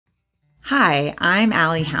Hi, I'm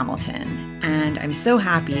Allie Hamilton, and I'm so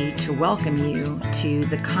happy to welcome you to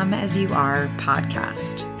the Come As You Are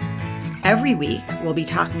podcast. Every week, we'll be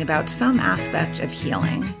talking about some aspect of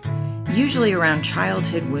healing, usually around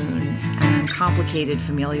childhood wounds and complicated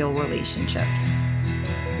familial relationships.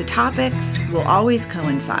 The topics will always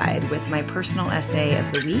coincide with my personal essay of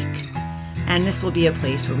the week, and this will be a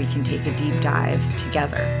place where we can take a deep dive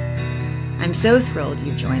together. I'm so thrilled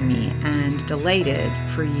you've joined me and delighted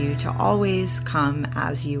for you to always come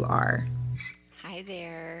as you are. Hi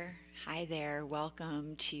there. Hi there.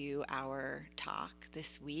 Welcome to our talk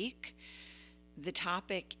this week. The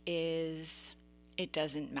topic is It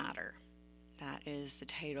Doesn't Matter. That is the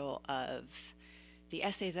title of the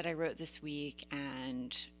essay that I wrote this week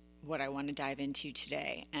and what I want to dive into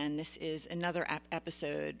today. And this is another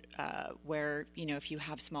episode where, if you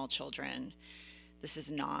have small children, this is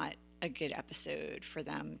not a good episode for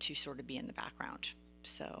them to sort of be in the background.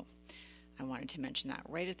 So I wanted to mention that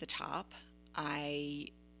right at the top.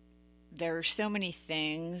 There are so many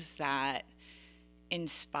things that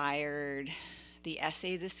inspired the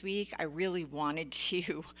essay this week. I really wanted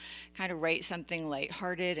to kind of write something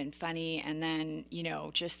lighthearted and funny, and then,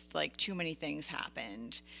 just like too many things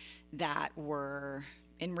happened that were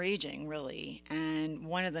enraging, really. And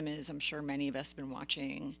one of them is, I'm sure many of us have been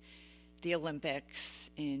watching the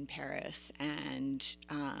Olympics in Paris, and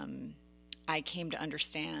I came to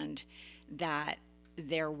understand that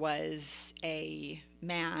there was a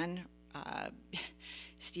man,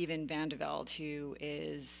 Steven Van de Velde, who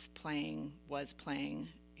was playing,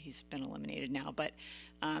 he's been eliminated now, but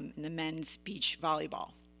in the men's beach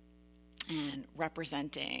volleyball and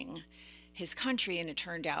representing his country. And it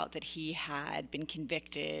turned out that he had been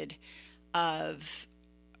convicted of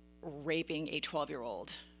raping a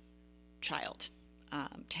 12-year-old child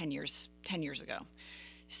 10 years ago.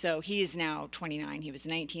 So he is now 29. He was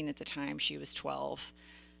 19 at the time. She was 12.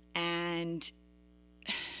 And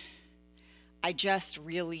I just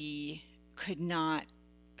really could not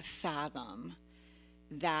fathom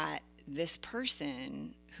that this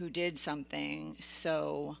person who did something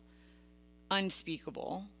so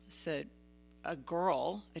unspeakable, so a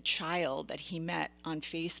child that he met on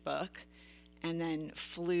Facebook, and then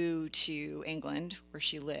flew to England where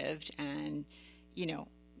she lived and,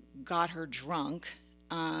 got her drunk,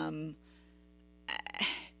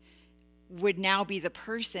 would now be the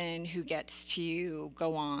person who gets to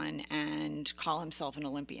go on and call himself an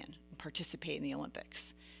Olympian, participate in the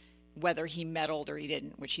Olympics, whether he medaled or he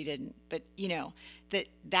didn't, which he didn't. But,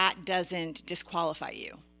 that doesn't disqualify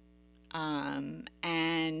you.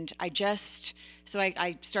 And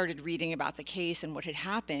I started reading about the case and what had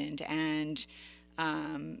happened, and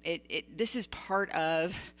this is part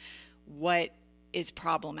of what is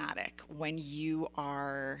problematic when you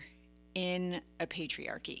are in a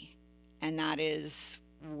patriarchy, and that is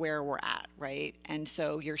where we're at, right? And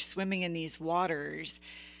so you're swimming in these waters,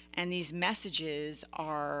 and these messages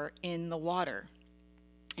are in the water,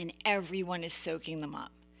 and everyone is soaking them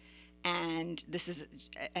up. And this is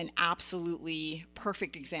an absolutely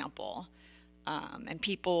perfect example. And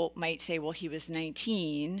people might say, well, he was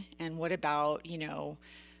 19, and what about,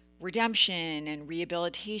 redemption and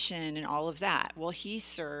rehabilitation and all of that? Well, he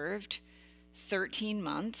served 13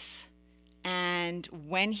 months, and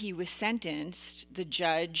when he was sentenced, the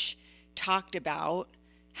judge talked about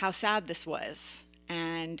how sad this was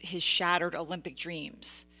and his shattered Olympic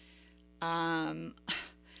dreams. And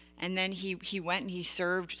then he went and he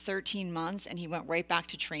served 13 months, and he went right back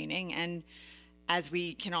to training. And as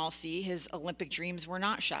we can all see, his Olympic dreams were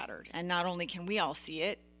not shattered. And not only can we all see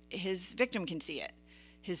it, his victim can see it,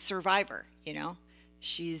 his survivor,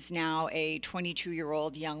 She's now a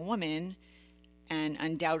 22-year-old young woman and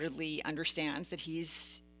undoubtedly understands that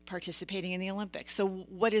he's participating in the Olympics. So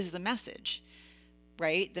what is the message,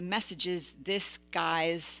 right? The message is this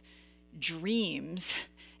guy's dreams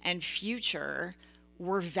and future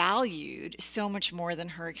were valued so much more than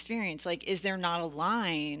her experience. Like, is there not a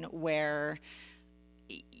line where,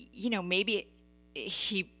 maybe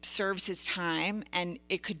he serves his time and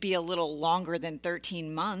it could be a little longer than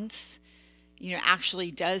 13 months,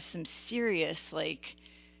 actually does some serious,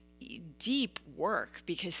 deep work,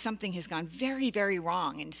 because something has gone very, very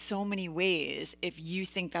wrong in so many ways if you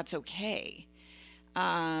think that's okay.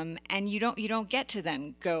 And you don't get to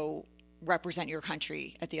then go represent your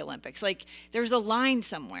country at the Olympics. There's a line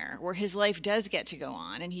somewhere where his life does get to go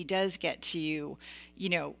on, and he does get to,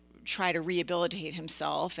 try to rehabilitate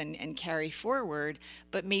himself and carry forward,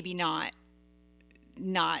 but maybe not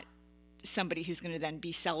somebody who's going to then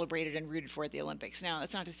be celebrated and rooted for at the Olympics. Now,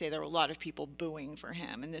 that's not to say there were a lot of people booing for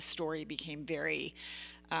him, and this story became very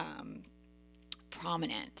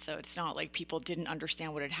prominent. So it's not like people didn't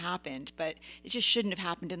understand what had happened, but it just shouldn't have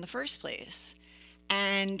happened in the first place.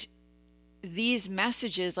 And these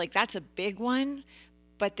messages, like, that's a big one,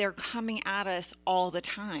 but they're coming at us all the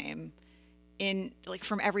time in, like,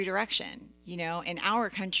 from every direction. You know, in our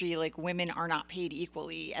country, like, women are not paid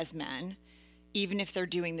equally as men, even if they're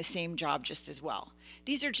doing the same job just as well.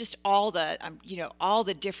 These are just all the, all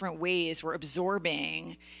the different ways we're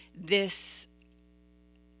absorbing this.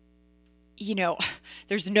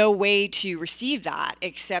 There's no way to receive that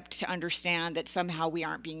except to understand that somehow we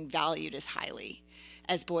aren't being valued as highly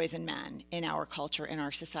as boys and men in our culture, in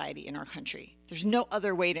our society, in our country. There's no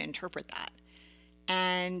other way to interpret that.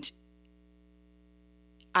 And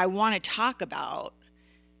I want to talk about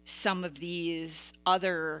some of these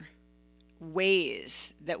other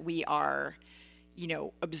ways that we are,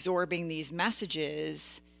 absorbing these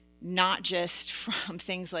messages, not just from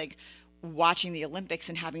things like watching the Olympics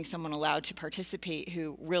and having someone allowed to participate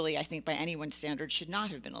who really, I think by anyone's standards, should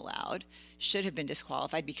not have been allowed, should have been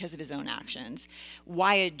disqualified because of his own actions.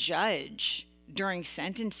 Why a judge during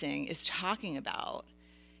sentencing is talking about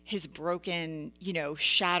his broken,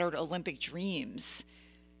 shattered Olympic dreams.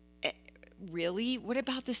 Really? What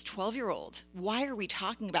about this 12-year-old? Why are we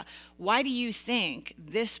talking about? Why do you think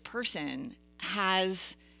this person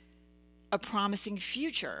has a promising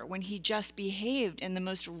future when he just behaved in the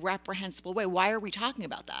most reprehensible way? Why are we talking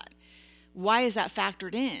about that? Why is that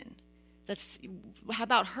factored in? How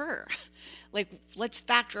about her? Like, let's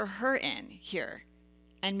factor her in here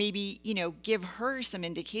and maybe, give her some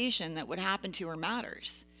indication that what happened to her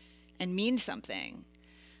matters and means something.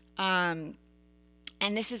 And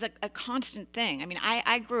this is a constant thing. I mean,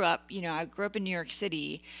 I grew up in New York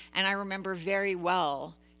City, and I remember very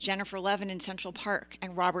well Jennifer Levin in Central Park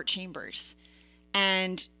and Robert Chambers.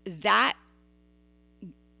 And that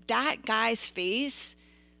guy's face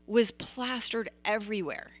was plastered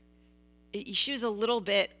everywhere. She was a little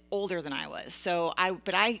bit older than I was. So I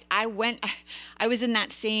was in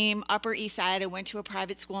that same Upper East Side. I went to a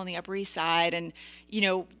private school on the Upper East Side, and,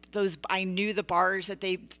 I knew the bars that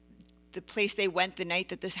the place they went the night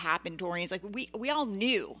that this happened. Doreen's like, we all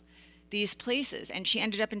knew these places, and she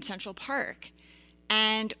ended up in Central Park.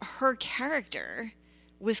 And her character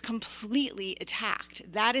was completely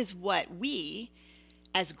attacked. That is what we,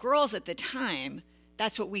 as girls at the time,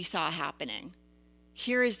 that's what we saw happening.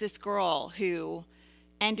 Here is this girl who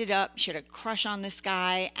she had a crush on this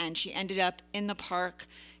guy, and she ended up in the park,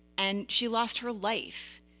 and she lost her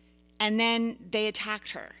life. And then they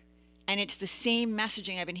attacked her. And it's the same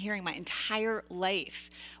messaging I've been hearing my entire life.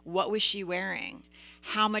 What was she wearing?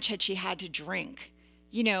 How much had she had to drink?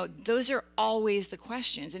 Those are always the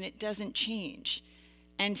questions, and it doesn't change.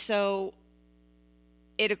 And so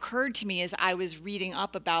it occurred to me as I was reading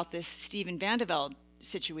up about this Steven Vandeveld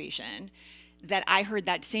situation that I heard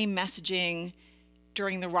that same messaging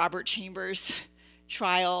during the Robert Chambers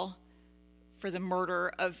trial for the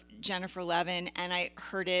murder of Jennifer Levin, and I've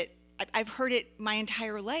heard it my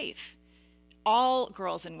entire life. All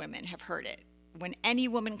girls and women have heard it. When any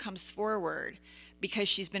woman comes forward because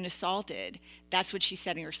she's been assaulted, that's what she's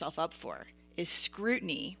setting herself up for, is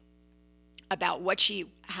scrutiny about what she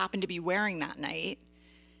happened to be wearing that night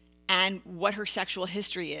and what her sexual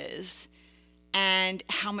history is and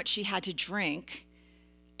how much she had to drink.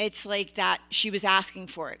 It's like that she was asking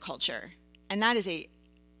for it culture. And that is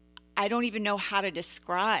I don't even know how to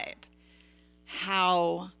describe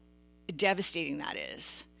how devastating that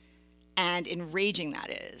is and enraging that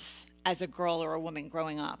is as a girl or a woman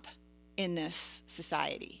growing up in this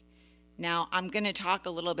society. Now, I'm going to talk a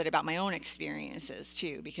little bit about my own experiences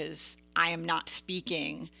too, because I am not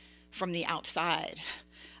speaking from the outside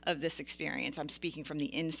of this experience. I'm speaking from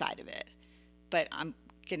the inside of it. But I'm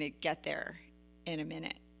going to get there in a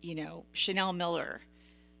minute. Chanel Miller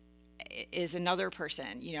is another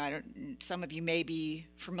person. Some of you may be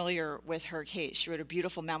familiar with her case. She wrote a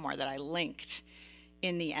beautiful memoir that I linked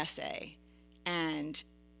in the essay. And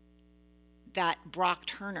that Brock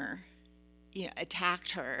Turner,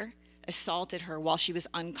 attacked her, assaulted her while she was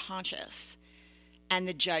unconscious. And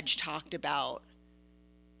the judge talked about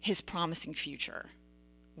his promising future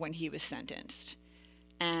when he was sentenced.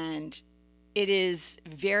 And it is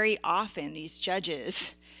very often these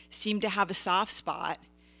judges seem to have a soft spot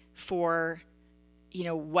for,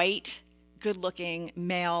 white, good-looking,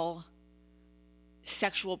 male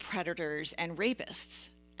sexual predators and rapists.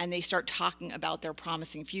 And they start talking about their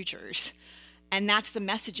promising futures. And that's the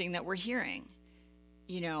messaging that we're hearing,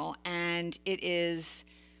 and it is,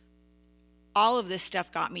 all of this stuff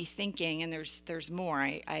got me thinking, and there's more.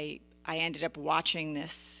 I ended up watching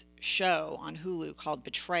this show on Hulu called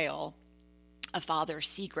Betrayal A Father's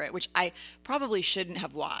Secret, which I probably shouldn't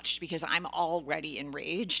have watched because I'm already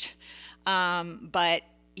enraged. But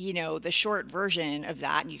the short version of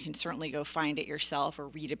that, and you can certainly go find it yourself or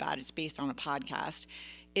read about it, it's based on a podcast,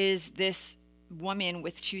 is this woman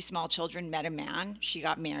with 2 small children met a man. She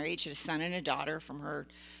got married. She had a son and a daughter from her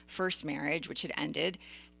first marriage, which had ended.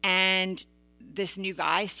 And this new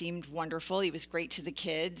guy seemed wonderful. He was great to the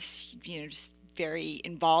kids, just very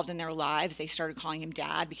involved in their lives. They started calling him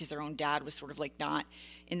dad because their own dad was sort of like not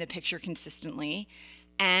in the picture consistently.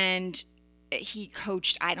 And he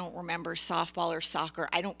coached, I don't remember, softball or soccer.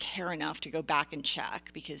 I don't care enough to go back and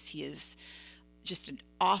check because he is just an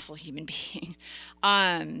awful human being.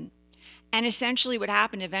 And essentially what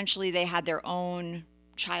happened, eventually they had their own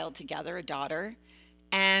child together, a daughter.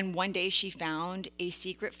 And one day she found a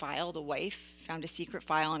secret file, the wife found a secret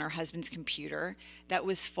file on her husband's computer that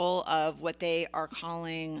was full of what they are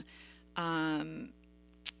calling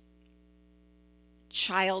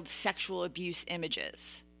child sexual abuse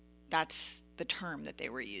images. That's the term that they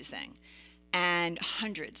were using. And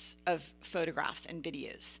hundreds of photographs and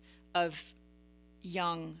videos of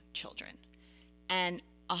young children. And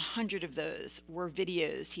 100 of those were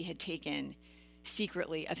videos he had taken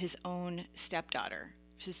secretly of his own stepdaughter.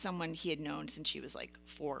 This is someone he had known since she was like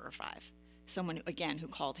 4 or 5. Someone, again, who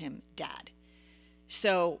called him dad.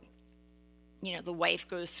 So, the wife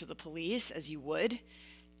goes to the police, as you would,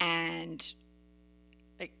 and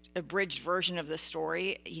a abridged version of the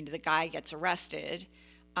story, the guy gets arrested.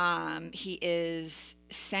 He is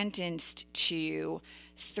sentenced to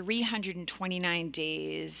 329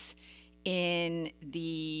 days in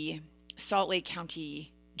the Salt Lake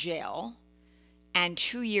County jail and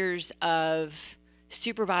 2 years of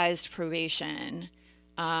supervised probation.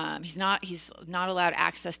 He's not allowed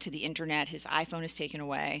access to the internet. His iPhone is taken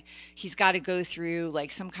away. He's got to go through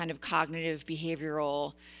like some kind of cognitive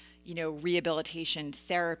behavioral, rehabilitation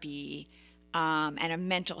therapy, and a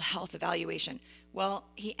mental health evaluation. Well,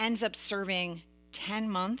 he ends up serving 10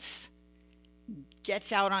 months,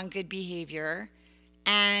 gets out on good behavior,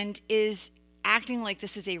 and is acting like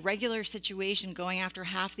this is a regular situation, going after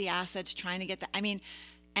half the assets, trying to get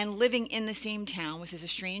and living in the same town with his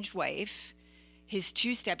estranged wife, his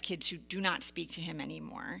 2 stepkids who do not speak to him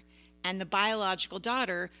anymore, and the biological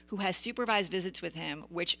daughter who has supervised visits with him,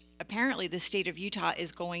 which apparently the state of Utah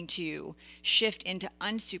is going to shift into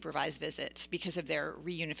unsupervised visits because of their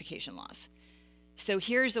reunification laws. So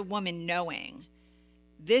here's a woman knowing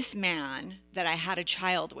this man that I had a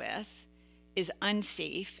child with is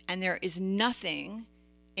unsafe, and there is nothing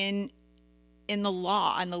in the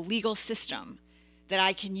law and the legal system that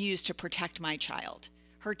I can use to protect my child.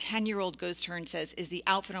 Her 10-year-old goes to her and says, "Is the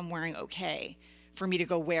outfit I'm wearing okay for me to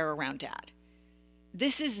go wear around dad?"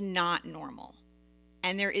 This is not normal.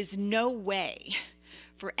 And there is no way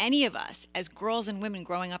for any of us as girls and women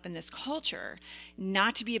growing up in this culture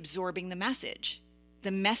not to be absorbing the message.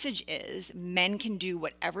 The message is men can do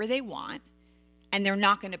whatever they want and they're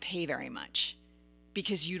not going to pay very much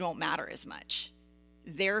because you don't matter as much.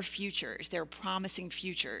 Their futures, their promising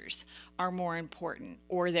futures are more important,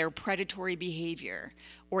 or their predatory behavior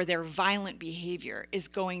or their violent behavior is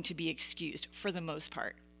going to be excused for the most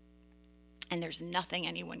part. And there's nothing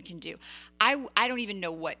anyone can do. I don't even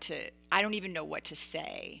know what to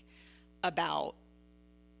say about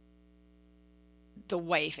the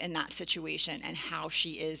wife in that situation and how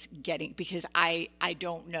she is getting, because I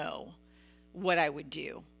don't know what I would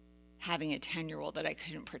do having a 10-year-old that I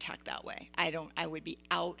couldn't protect that way. I would be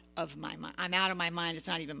out of my mind. I'm out of my mind. It's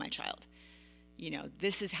not even my child.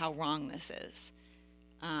 This is how wrong this is.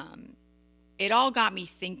 It all got me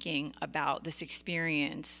thinking about this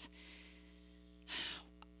experience.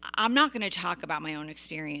 I'm not going to talk about my own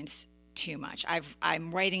experience too much.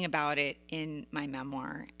 I'm writing about it in my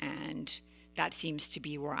memoir, and that seems to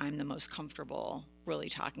be where I'm the most comfortable really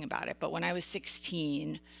talking about it. But when I was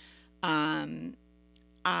 16, I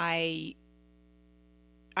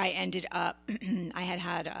ended up,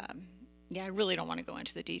 I really don't want to go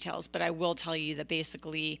into the details, but I will tell you that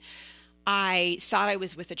basically I thought I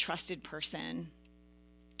was with a trusted person,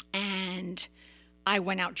 and I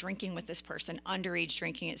went out drinking with this person, underage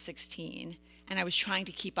drinking at 16, and I was trying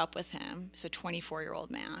to keep up with him. He's a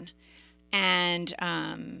 24-year-old man. And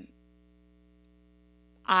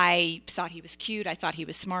I thought he was cute. I thought he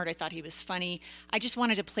was smart. I thought he was funny. I just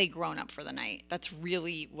wanted to play grown up for the night. That's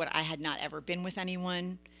really what I had not ever been with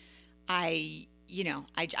anyone. I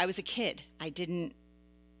was a kid.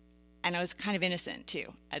 and I was kind of innocent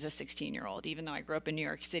too as a 16-year-old, even though I grew up in New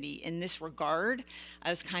York City. In this regard, I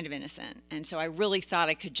was kind of innocent. And so I really thought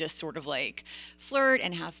I could just sort of like flirt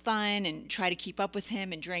and have fun and try to keep up with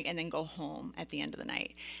him and drink and then go home at the end of the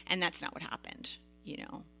night. And that's not what happened, you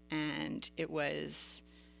know. And it was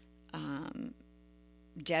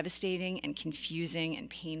devastating and confusing and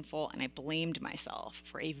painful. And I blamed myself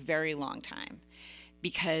for a very long time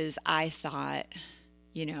because I thought,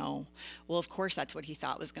 you know, well, of course, that's what he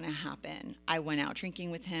thought was going to happen. I went out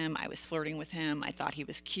drinking with him. I was flirting with him. I thought he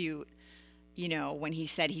was cute. You know, when he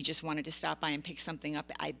said he just wanted to stop by and pick something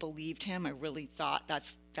up, I believed him. I really thought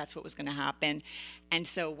that's what was going to happen. And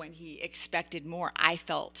so when he expected more, I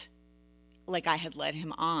felt like I had led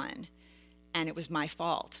him on and it was my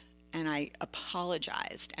fault. And I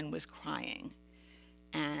apologized and was crying.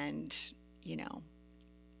 And, you know,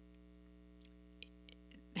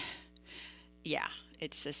 yeah.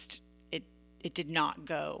 It's just, it did not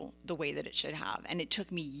go the way that it should have. And it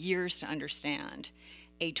took me years to understand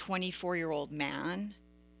a 24-year-old man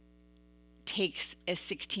takes a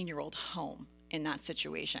 16-year-old home in that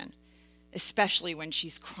situation, especially when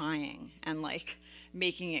she's crying and like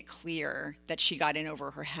making it clear that she got in over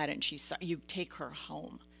her head and you take her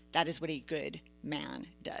home. That is what a good man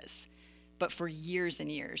does. But for years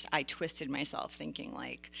and years, I twisted myself thinking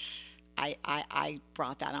like I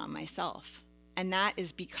brought that on myself. And that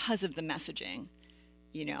is because of the messaging.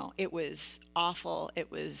 You know, it was awful. It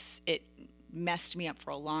messed me up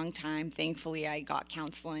for a long time. Thankfully, I got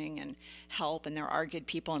counseling and help, and there are good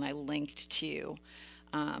people, and I linked to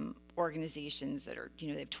organizations that are, you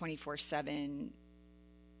know, they have 24/7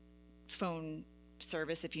 phone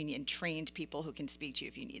service if you need, and trained people who can speak to you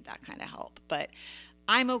if you need that kind of help. But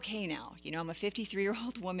I'm okay now. You know, I'm a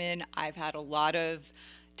 53-year-old woman. I've had a lot of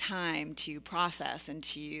time to process and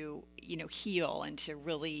to, you know, heal and to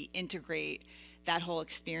really integrate that whole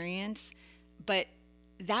experience. But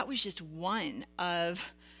that was just one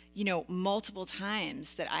of, you know, multiple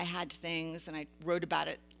times that I had things, and I wrote about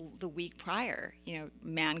it the week prior, you know,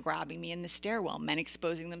 man grabbing me in the stairwell, men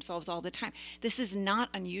exposing themselves all the time. This is not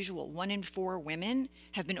unusual. 1 in 4 women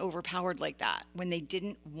have been overpowered like that when they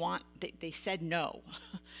didn't want, they said no,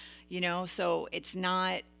 you know, so it's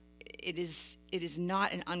not, it is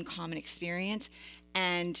not an uncommon experience.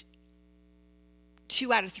 And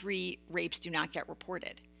 2 out of 3 rapes do not get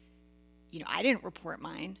reported. You know, I didn't report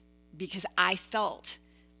mine because I felt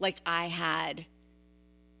like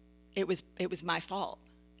it was my fault,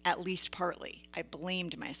 at least partly. I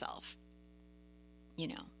blamed myself, you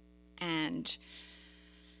know, and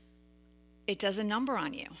it does a number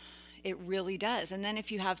on you. It really does. And then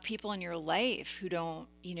if you have people in your life who don't,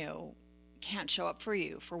 you know, can't show up for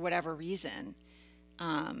you for whatever reason,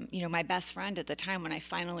 you know, my best friend at the time, when I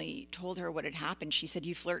finally told her what had happened, she said,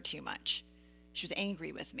 "You flirt too much." She was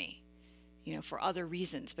angry with me, you know, for other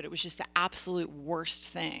reasons, but it was just the absolute worst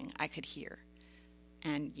thing I could hear.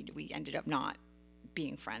 And you know, we ended up not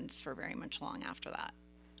being friends for very much long after that,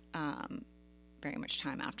 very much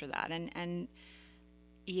time after that. And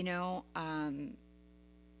you know,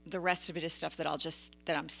 the rest of it is stuff that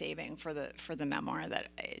I'm saving for the memoir, that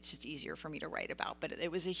it's just easier for me to write about. But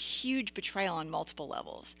it was a huge betrayal on multiple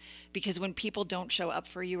levels, because when people don't show up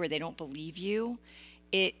for you or they don't believe you,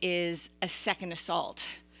 it is a second assault,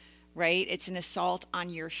 right? It's an assault on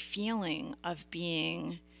your feeling of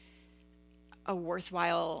being a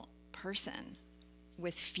worthwhile person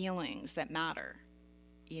with feelings that matter.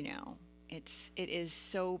 You know, it is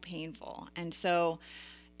so painful. And so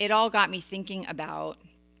it all got me thinking about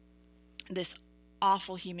this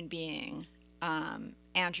awful human being,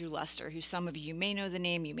 Andrew Lester, who some of you may know the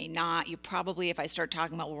name, you may not. You probably, if I start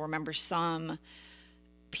talking about, will remember some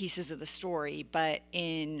pieces of the story. But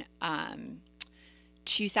in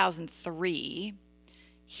 2003,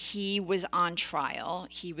 he was on trial.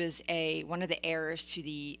 He was one of the heirs to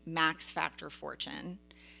the Max Factor fortune,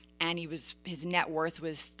 and his net worth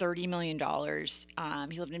was $30 million.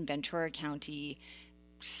 He lived in Ventura County,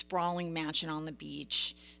 sprawling mansion on the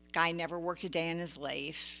beach. Guy never worked a day in his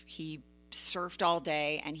life. He surfed all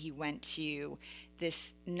day, and he went to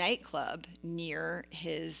this nightclub near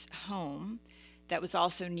his home that was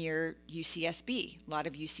also near UCSB. A lot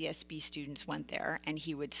of UCSB students went there, and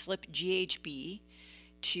he would slip GHB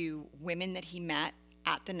to women that he met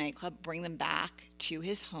at the nightclub, bring them back to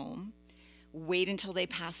his home, wait until they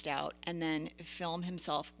passed out, and then film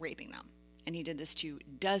himself raping them. And he did this to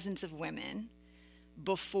dozens of women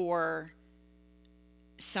before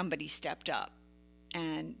somebody stepped up.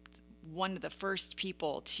 And one of the first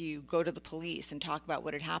people to go to the police and talk about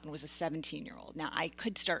what had happened was a 17-year-old. Now, I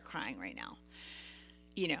could start crying right now.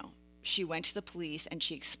 You know, she went to the police and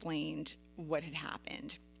she explained what had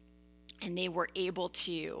happened. And they were able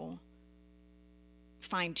to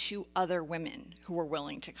find 2 other women who were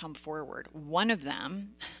willing to come forward. One of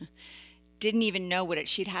them didn't even know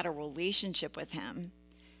she'd had a relationship with him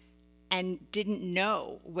and didn't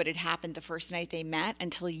know what had happened the first night they met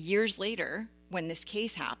until years later when this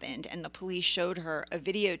case happened and the police showed her a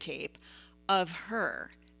videotape of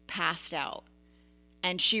her passed out.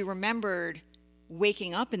 And she remembered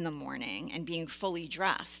waking up in the morning and being fully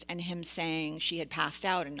dressed and him saying she had passed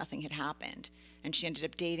out and nothing had happened. And she ended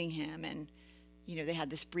up dating him, and, they had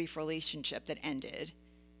this brief relationship that ended.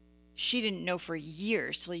 She didn't know for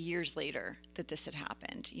years, till years later, that this had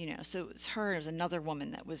happened, So it was her. It was another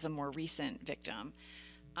woman that was a more recent victim.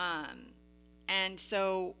 And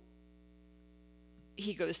so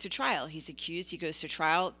he goes to trial. He's accused. He goes to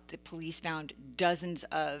trial. The police found dozens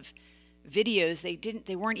of videos.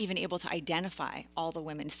 They weren't even able to identify all the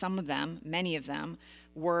women. Some of them, many of them,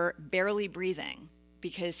 were barely breathing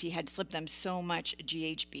because he had slipped them so much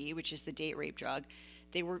GHB, which is the date rape drug.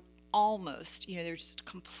 They were almost, they're just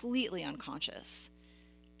completely unconscious.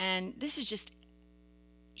 And this is just,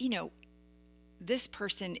 this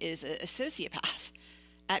person is a sociopath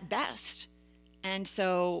at best. And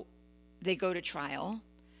so they go to trial.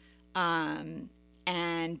 And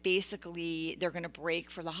basically they're going to break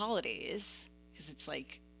for the holidays because it's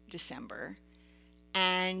like December.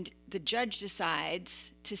 And the judge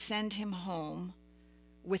decides to send him home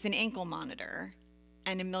with an ankle monitor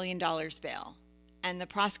and $1 million bail. And the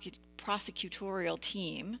prosecutorial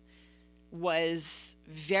team was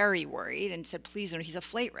very worried and said, please don't, he's a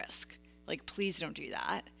flight risk. Like, please don't do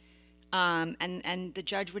that. And the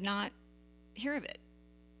judge would not hear of it.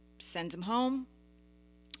 Sends him home.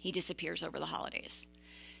 He disappears over the holidays.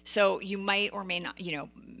 So you might or may not,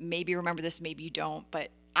 maybe remember this, maybe you don't, but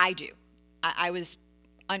I do. I was,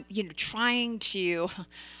 I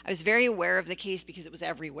was very aware of the case because it was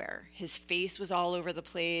everywhere. His face was all over the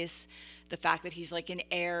place. The fact that he's like an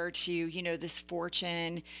heir to, this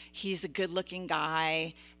fortune. He's a good-looking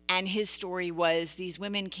guy. And his story was these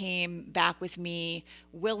women came back with me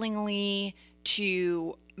willingly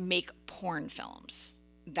to make porn films.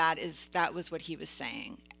 That was what he was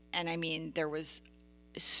saying. And I mean, there was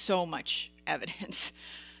so much evidence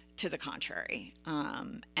to the contrary,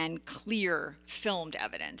 and clear filmed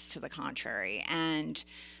evidence to the contrary. And,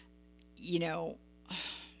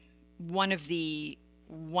 one of the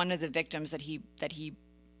victims that he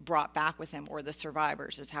brought back with him, or the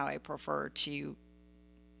survivors is how I prefer to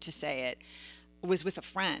say it, was with a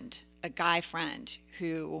friend, a guy friend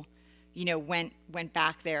who, went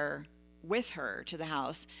back there with her to the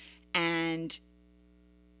house and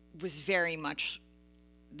was very much,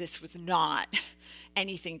 this was not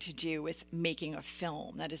anything to do with making a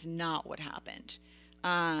film. That is not what happened.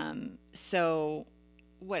 So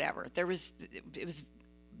whatever, it was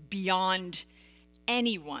beyond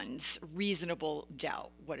anyone's reasonable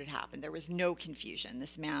doubt what had happened. There was no confusion.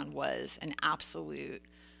 This man was an absolute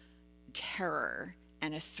terror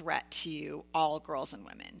and a threat to all girls and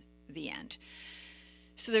women. The end.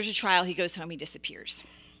 So there's a trial. He goes home. He disappears.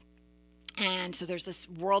 And so there's this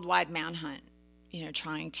worldwide manhunt,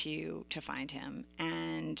 trying to find him.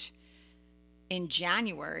 And in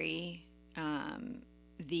January,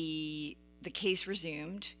 the case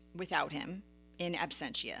resumed without him, in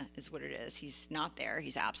absentia is what it is. He's not there.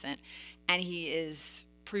 He's absent. And he is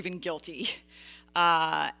proven guilty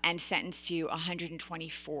and sentenced to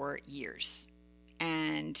 124 years.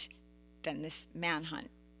 And then this manhunt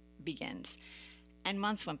begins. And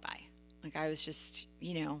months went by. Like, I was just,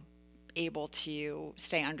 able to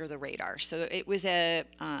stay under the radar. So it was a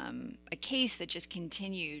case that just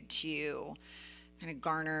continued to kind of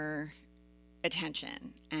garner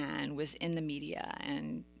attention and was in the media.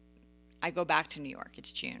 And I go back to New York.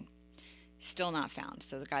 It's June. Still not found.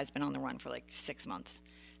 So the guy's been on the run for like 6 months.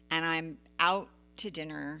 And I'm out to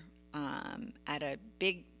dinner at a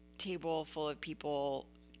big table full of people,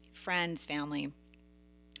 friends, family.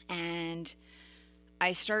 And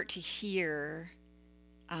I start to hear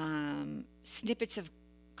snippets of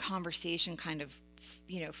conversation kind of,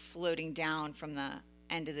 floating down from the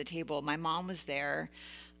end of the table. My mom was there.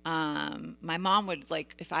 My mom would,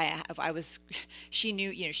 like, if I was, she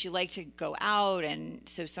knew, she liked to go out. And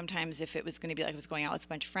so sometimes if it was going to be like I was going out with a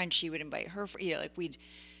bunch of friends, she would invite her for,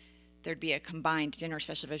 there'd be a combined dinner,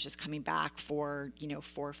 especially if I was just coming back for,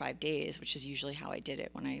 4 or 5 days, which is usually how I did it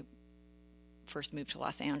when I first moved to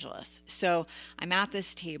Los Angeles. So I'm at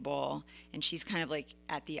this table and she's kind of like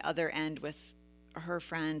at the other end with her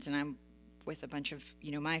friends, and I'm with a bunch of,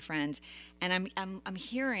 my friends, and I'm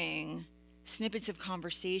hearing snippets of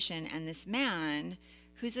conversation, and this man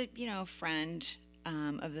who's a, friend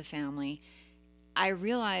of the family I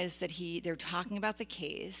realized that they're talking about the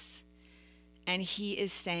case, and he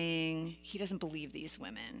is saying he doesn't believe these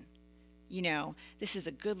women. This is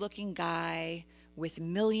a good-looking guy with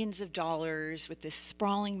millions of dollars, with this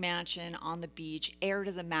sprawling mansion on the beach, heir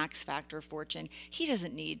to the Max Factor fortune. He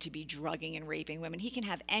doesn't need to be drugging and raping women. He can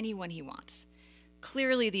have anyone he wants.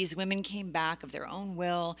 Clearly, these women came back of their own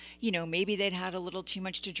will. Maybe they'd had a little too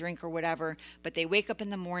much to drink or whatever, but they wake up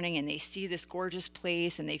in the morning and they see this gorgeous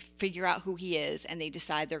place and they figure out who he is and they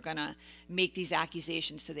decide they're going to make these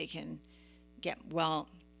accusations so they can well,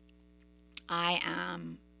 I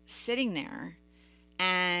am sitting there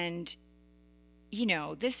and,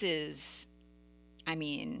 this is,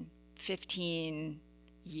 15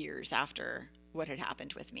 years after what had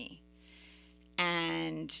happened with me.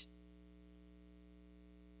 And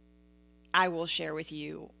I will share with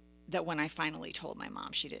you that when I finally told my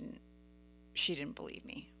mom, she didn't believe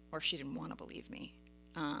me, or she didn't want to believe me.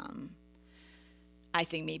 I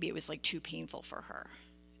think maybe it was like too painful for her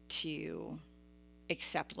to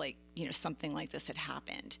accept something like this had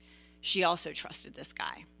happened. She also trusted this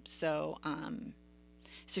guy. So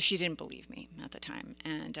she didn't believe me at the time.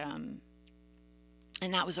 And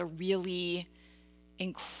that was a really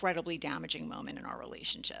incredibly damaging moment in our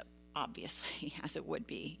relationship. Obviously, as it would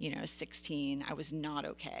be. 16, I was not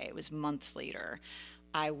okay. It was months later.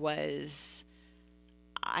 I was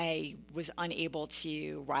unable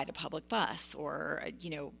to ride a public bus or,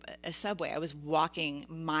 a subway. I was walking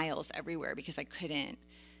miles everywhere because I couldn't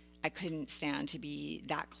stand to be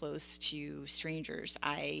that close to strangers.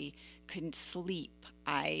 I couldn't sleep.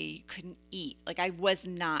 I couldn't eat. I was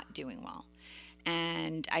not doing well.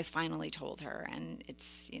 And I finally told her, and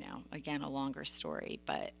it's, again, a longer story,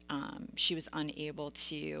 but she was unable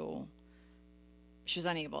to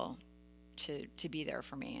be there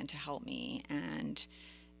for me and to help me. And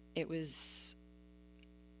it was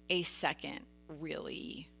a second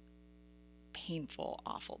really painful,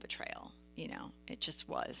 awful betrayal. It just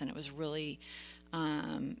was. And it was really,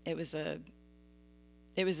 it was a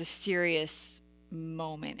serious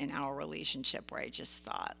moment in our relationship where I just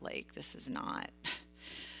thought, this is not,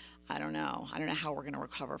 I don't know how we're going to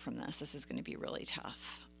recover from this. This is going to be really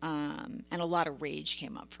tough. And a lot of rage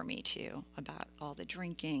came up for me too about all the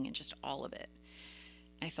drinking and just all of it.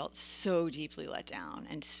 I felt so deeply let down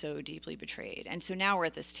and so deeply betrayed. And so now we're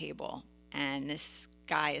at this table and this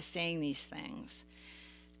guy is saying these things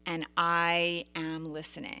and I am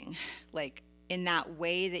listening, in that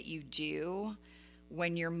way that you do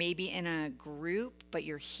when you're maybe in a group, but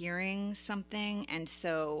you're hearing something. And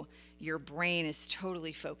so your brain is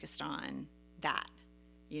totally focused on that.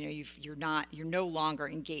 You're no longer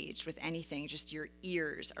engaged with anything. Just your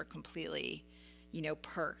ears are completely,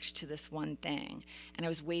 perked to this one thing. And I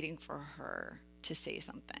was waiting for her to say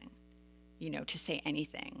something, to say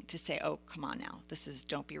anything, to say, oh, come on now.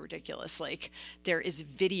 Don't be ridiculous. There is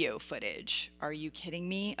video footage. Are you kidding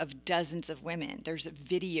me? Of dozens of women. There's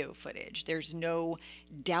video footage. There's no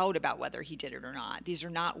doubt about whether he did it or not. These are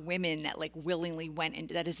not women that willingly went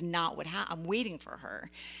into, that is not what happened. I'm waiting for her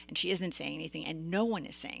and she isn't saying anything and no one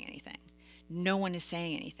is saying anything. No one is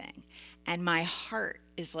saying anything. And my heart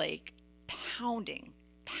is pounding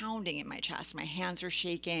in my chest. My hands are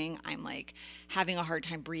shaking. I'm having a hard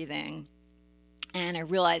time breathing. And I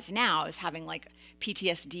realize now I was having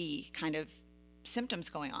PTSD kind of symptoms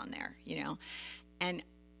going on there, and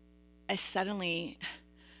suddenly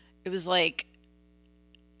it was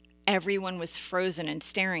everyone was frozen and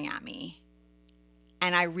staring at me.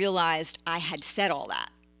 And I realized I had said all that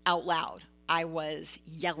out loud. I was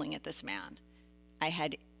yelling at this man. I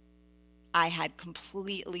had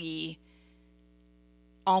completely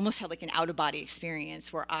almost had an out-of-body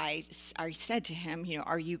experience where I said to him,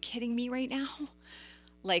 are you kidding me right now?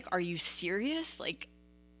 Are you serious?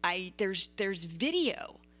 There's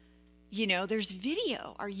video, there's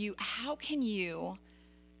video. How can you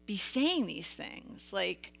be saying these things?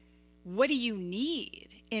 What do you need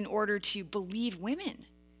in order to believe women?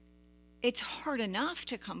 It's hard enough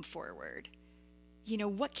to come forward.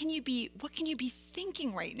 What can you be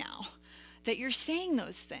thinking right now that you're saying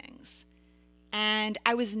those things? And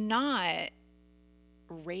I was not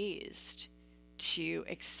raised to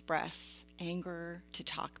express anger, to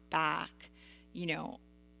talk back.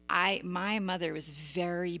 My mother was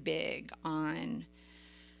very big on,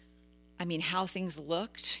 how things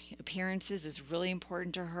looked. Appearances is really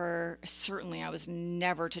important to her. Certainly, I was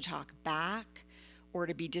never to talk back or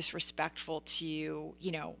to be disrespectful to,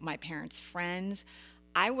 my parents' friends.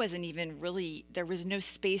 I wasn't even really, there was no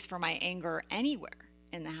space for my anger anywhere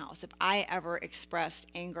in the house. If I ever expressed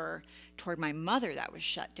anger toward my mother, that was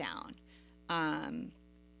shut down.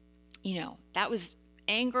 That was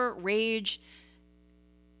anger, rage,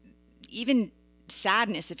 even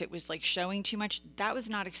sadness, if it was like showing too much, that was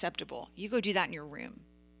not acceptable. You go do that in your room.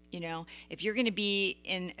 If you're going to be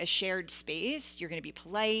in a shared space, you're going to be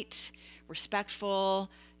polite,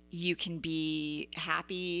 respectful. You can be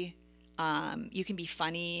happy. You can be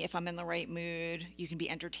funny if I'm in the right mood. You can be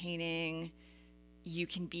entertaining. You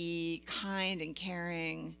can be kind and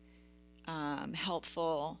caring,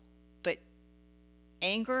 helpful. But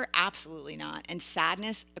anger, absolutely not. And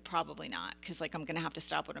sadness, probably not. Because like I'm going to have to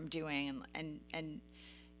stop what I'm doing, and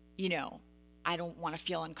I don't want to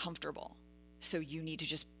feel uncomfortable. So you need to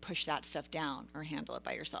just push that stuff down or handle it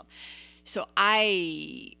by yourself. So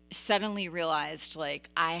I suddenly realized,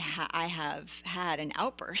 like, I have had an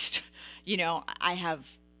outburst. I have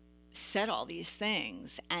said all these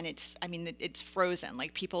things, and it's frozen.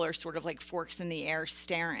 Like, people are sort of like forks in the air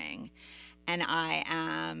staring. And I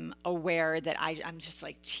am aware that I'm just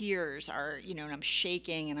like, tears are, and I'm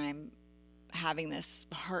shaking, and I'm having this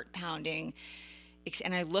heart pounding.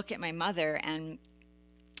 And I look at my mother, and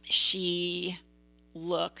she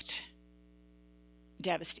looked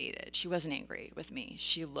devastated. She wasn't angry with me.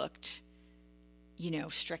 She looked,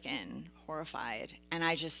 stricken, horrified. And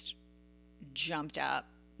I just jumped up,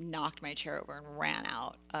 knocked my chair over, and ran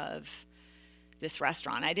out of this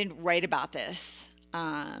restaurant. I didn't write about this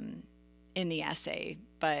in the essay,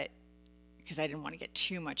 but because I didn't want to get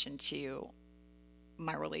too much into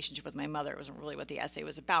my relationship with my mother. It wasn't really what the essay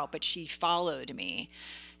was about, but she followed me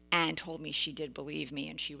and told me she did believe me,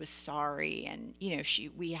 and she was sorry. And,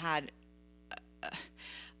 we had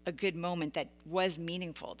a good moment that was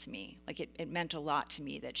meaningful to me. Like, it meant a lot to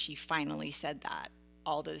me that she finally said that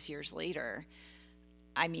all those years later.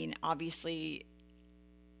 I mean, obviously,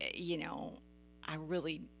 I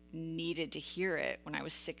really needed to hear it when I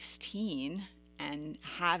was 16 and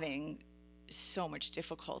having so much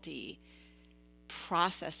difficulty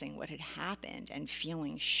processing what had happened, and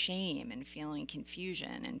feeling shame, and feeling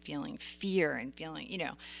confusion, and feeling fear, and feeling,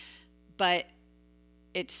 but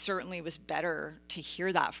it certainly was better to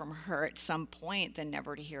hear that from her at some point than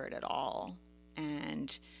never to hear it at all.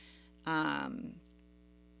 And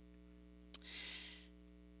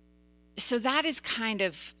so that is kind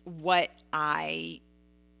of what I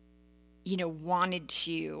wanted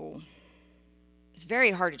to. It's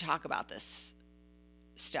very hard to talk about this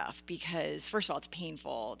stuff because, first of all, it's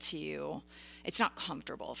painful it's not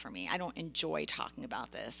comfortable for me. I don't enjoy talking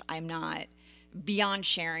about this. I'm not, beyond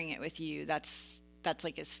sharing it with you, that's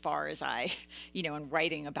like as far as I, and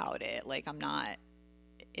writing about it. Like, I'm not,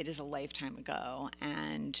 it is a lifetime ago,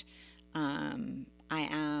 and I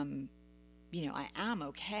am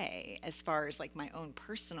okay as far as like my own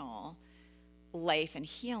personal life and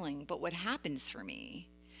healing. But what happens for me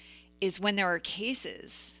is when there are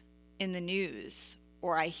cases in the news,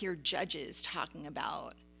 or I hear judges talking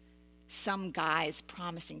about some guy's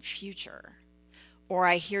promising future, or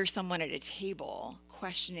I hear someone at a table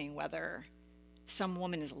questioning whether some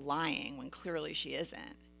woman is lying when clearly she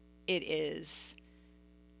isn't, that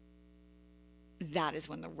is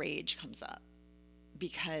when the rage comes up,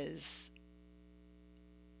 because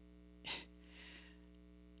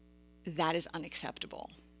that is unacceptable,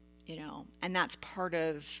 and that's part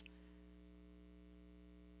of,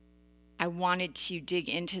 I wanted to dig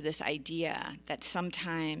into this idea that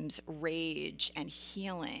sometimes rage and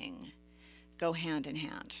healing go hand in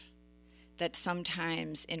hand. That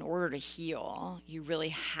sometimes in order to heal, you really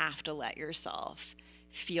have to let yourself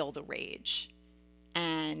feel the rage.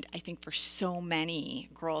 And I think for so many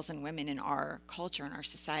girls and women in our culture, in our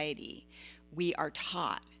society, we are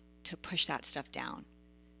taught to push that stuff down.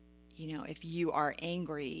 If you are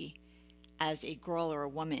angry as a girl or a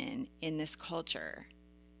woman in this culture,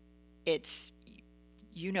 it's,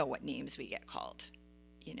 what names we get called.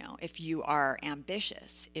 If you are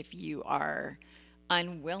ambitious, if you are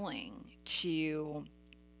unwilling to,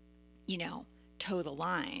 toe the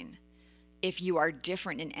line, if you are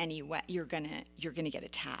different in any way, you're gonna get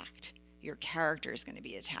attacked. Your character is gonna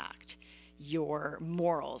be attacked. Your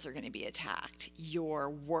morals are gonna be attacked. Your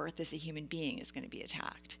worth as a human being is gonna be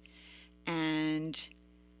attacked. And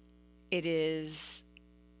it is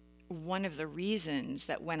one of the reasons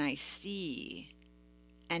that when I see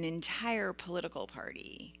an entire political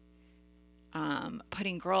party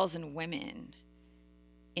putting girls and women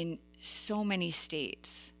in so many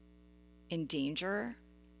states in danger,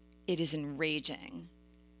 it is enraging.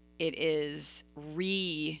 It is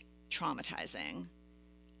re-traumatizing.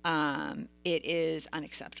 It is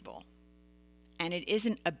unacceptable. And it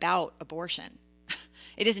isn't about abortion.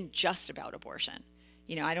 It isn't just about abortion.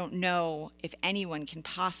 I don't know if anyone can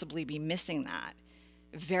possibly be missing that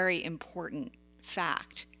very important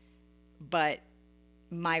fact, but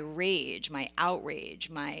my rage, my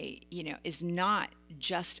outrage, is not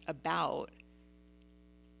just about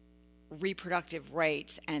reproductive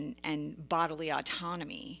rights and bodily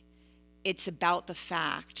autonomy. It's about the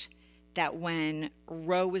fact that when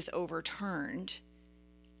Roe was overturned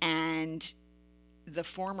and the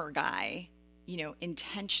former guy,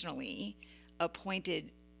 intentionally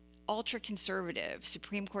appointed ultra-conservative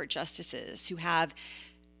Supreme Court justices who have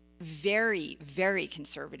very, very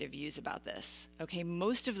conservative views about this. Okay,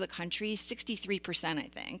 most of the country, 63%, I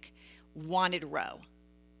think, wanted Roe.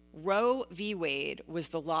 Roe v. Wade was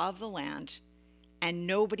the law of the land, and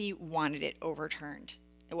nobody wanted it overturned.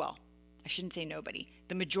 Well, I shouldn't say nobody.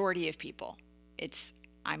 The majority of people,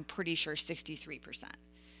 I'm pretty sure 63%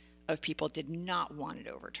 of people did not want it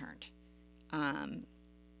overturned. And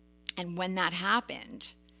when that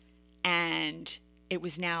happened, and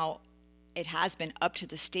it has been up to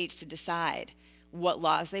the states to decide what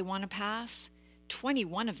laws they want to pass,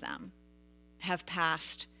 21 of them have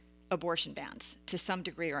passed abortion bans to some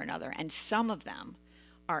degree or another, and some of them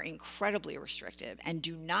are incredibly restrictive and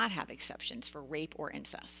do not have exceptions for rape or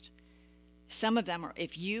incest. Some of them are,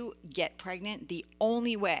 if you get pregnant, the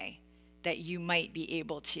only way that you might be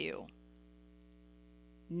able to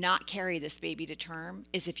not carry this baby to term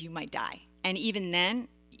is if you might die. And even then,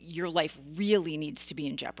 your life really needs to be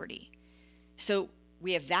in jeopardy. So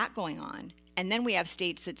we have that going on. And then we have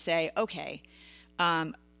states that say, okay,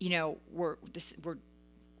 we're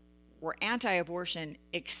anti-abortion,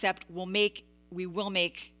 except we will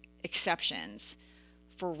make exceptions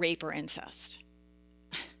for rape or incest.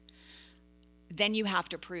 Then you have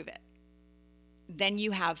to prove it. Then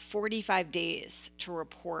you have 45 days to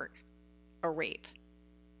report a rape.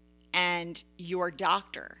 And your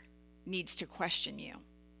doctor needs to question you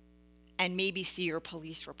and maybe see your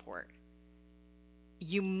police report.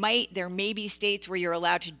 There may be states where you're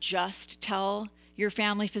allowed to just tell your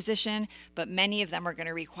family physician, but many of them are going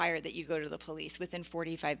to require that you go to the police within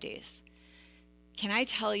 45 days. Can I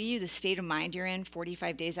tell you the state of mind you're in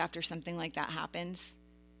 45 days after something like that happens?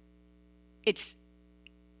 It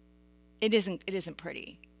isn't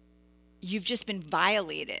pretty. You've just been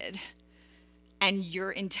violated, and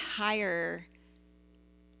your entire,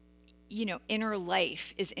 inner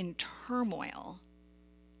life is in turmoil.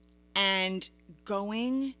 And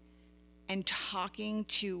going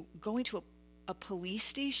to a police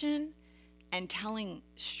station and telling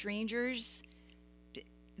strangers,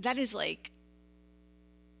 that is like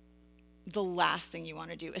the last thing you want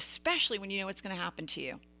to do, especially when you know what's going to happen to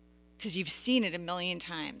you, because you've seen it a million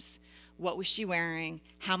times. What was she wearing?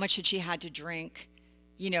 How much had she had to drink?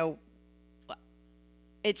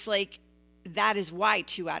 It's like, that is why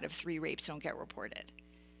 2 out of 3 rapes don't get reported.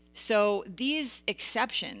 So these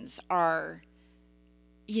exceptions are,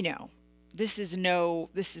 this is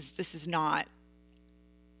not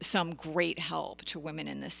some great help to women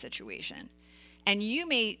in this situation. And you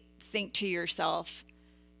may think to yourself,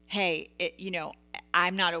 hey,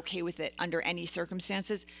 I'm not okay with it under any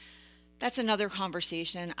circumstances. That's another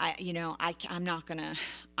conversation. That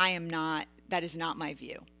is not my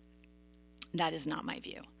view. That is not my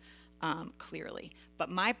view, clearly. But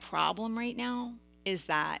my problem right now is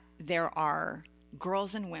that there are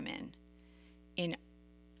girls and women in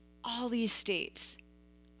all these states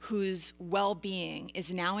whose well-being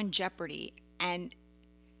is now in jeopardy, and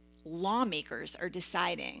lawmakers are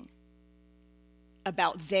deciding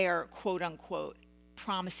about their quote-unquote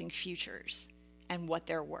promising futures and what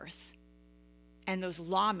they're worth. And those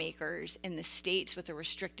lawmakers in the states with the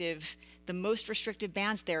most restrictive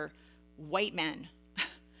bans, they're white men,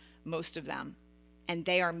 most of them. And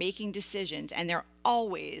they are making decisions, and they're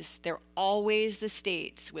always the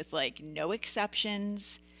states with like no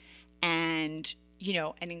exceptions, and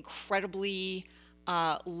an incredibly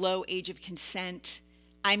low age of consent.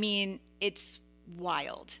 I mean, it's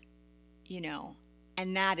wild,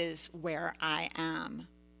 and that is where I am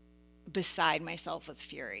beside myself with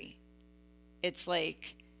fury. It's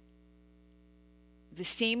like the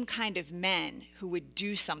same kind of men who would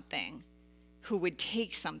do something, who would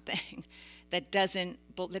take something that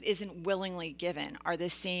isn't willingly given, are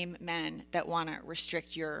the same men that want to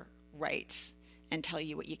restrict your rights and tell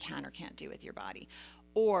you what you can or can't do with your body.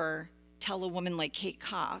 Or tell a woman like Kate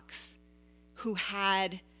Cox, who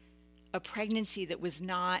had a pregnancy that was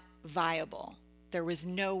not viable.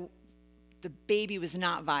 The baby was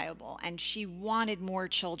not viable, and she wanted more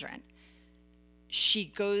children. She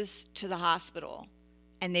goes to the hospital,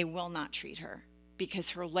 and they will not treat her because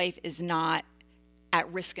her life is not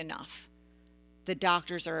at risk enough. The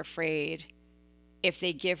doctors are afraid if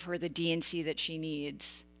they give her the D&C that she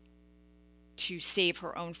needs to save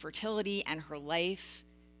her own fertility and her life,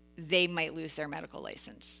 they might lose their medical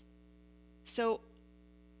license. So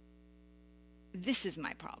this is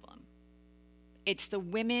my problem. It's the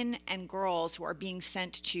women and girls who are being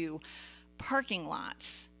sent to parking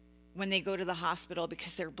lots when they go to the hospital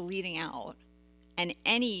because they're bleeding out. And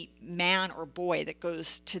any man or boy that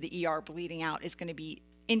goes to the ER bleeding out is going to be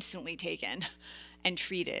instantly taken and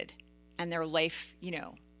treated and their life,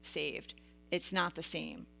 saved. It's not the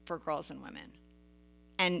same for girls and women.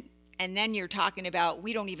 And then you're talking about,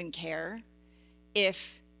 we don't even care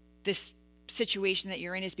if this situation that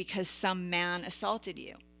you're in is because some man assaulted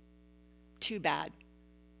you. Too bad.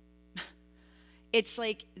 It's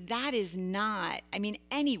like, that is not,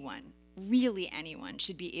 anyone, really anyone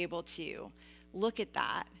should be able to look at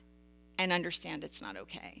that and understand it's not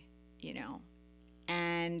okay,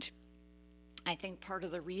 And I think part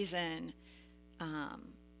of the reason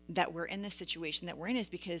that we're in this situation that we're in is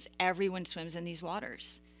because everyone swims in these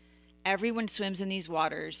waters. Everyone swims in these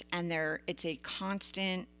waters, and it's a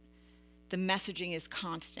constant, the messaging is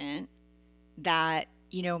constant that,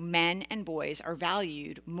 men and boys are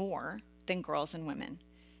valued more than girls and women.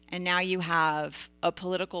 And now you have a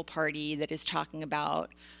political party that is talking about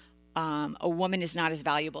a woman is not as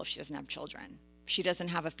valuable if she doesn't have children. She doesn't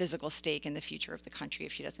have a physical stake in the future of the country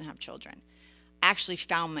if she doesn't have children. I actually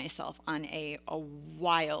found myself on a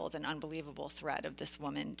wild and unbelievable thread of this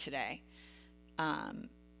woman today.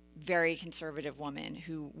 Very conservative woman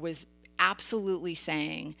who was absolutely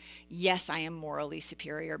saying, yes, I am morally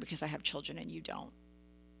superior because I have children and you don't,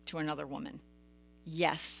 to another woman.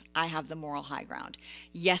 Yes, I have the moral high ground.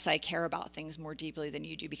 Yes, I care about things more deeply than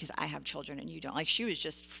you do because I have children and you don't. Like, she was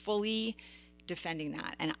just fully defending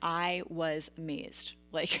that. And I was amazed.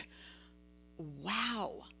 Like,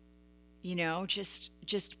 wow.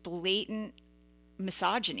 Just blatant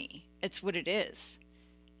misogyny. It's what it is.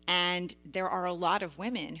 And there are a lot of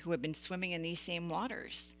women who have been swimming in these same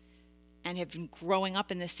waters and have been growing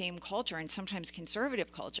up in the same culture, and sometimes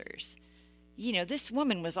conservative cultures. This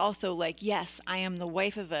woman was also like, yes, I am the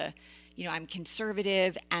wife of I'm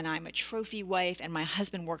conservative and I'm a trophy wife and my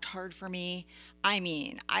husband worked hard for me.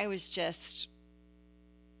 I was just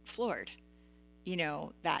floored,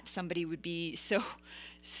 that somebody would be so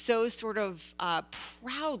sort of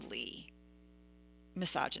proudly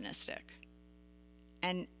misogynistic.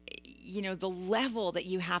 And, the level that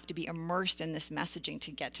you have to be immersed in this messaging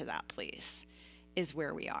to get to that place is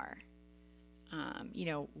where we are.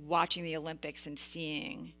 Watching the Olympics and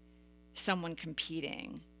seeing someone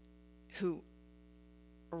competing who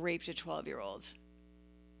raped a 12-year-old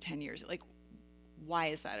 10 years, like, why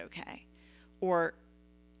is that okay? Or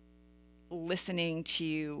listening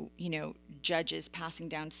to, judges passing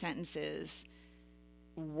down sentences,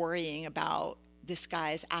 worrying about this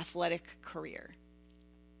guy's athletic career,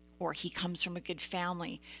 or he comes from a good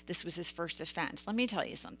family. This was his first offense. Let me tell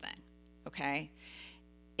you something, okay?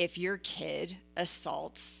 If your kid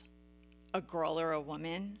assaults a girl or a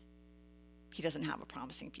woman, he doesn't have a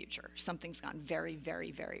promising future. Something's gone very,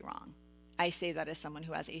 very, very wrong. I say that as someone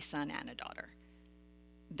who has a son and a daughter.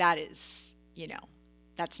 That is,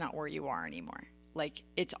 that's not where you are anymore. Like,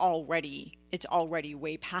 it's already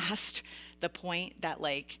way past the point that,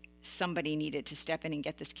 like, somebody needed to step in and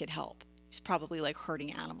get this kid help. He's probably, like,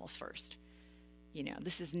 hurting animals first.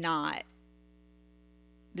 This is not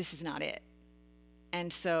it.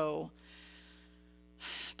 And so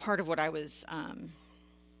part of what I was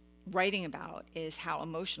writing about is how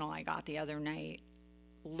emotional I got the other night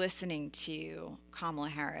listening to Kamala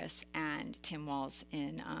Harris and Tim Walz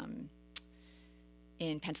in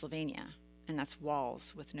Pennsylvania. And that's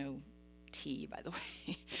Walz with no T, by the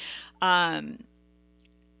way.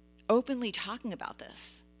 Openly talking about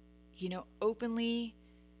this. Openly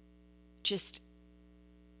just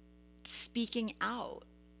speaking out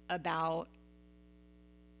about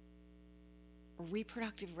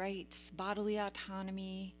reproductive rights, bodily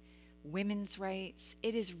autonomy, women's rights.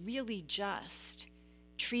 It is really just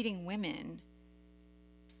treating women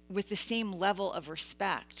with the same level of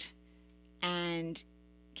respect and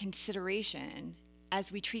consideration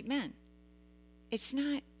as we treat men. It's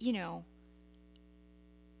not,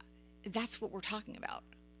 that's what we're talking about.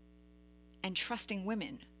 And trusting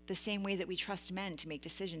women the same way that we trust men to make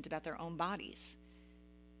decisions about their own bodies.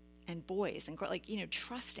 And boys and girls,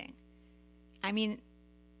 trusting.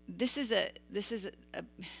 This is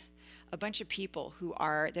a bunch of people who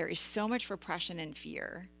there is so much repression and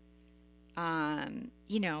fear.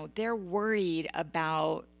 They're worried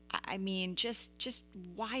about, just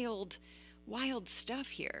wild stuff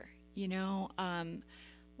here,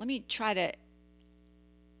 Let me try to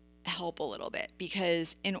help a little bit,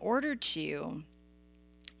 because in order to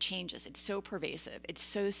change this, it's so pervasive, it's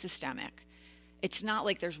so systemic, it's not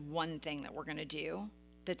like there's one thing that we're going to do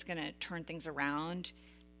that's going to turn things around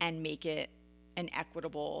and make it an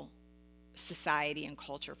equitable society and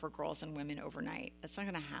culture for girls and women overnight. That's not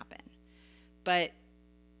going to happen. But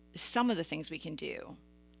some of the things we can do,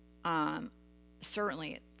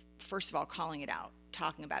 certainly, first of all, calling it out,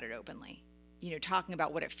 talking about it openly, talking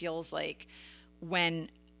about what it feels like when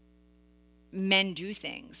men do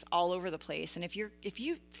things all over the place. And if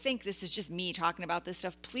you think this is just me talking about this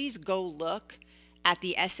stuff, please go look at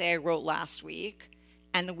the essay I wrote last week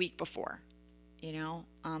and the week before.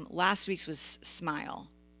 Last week's was Smile,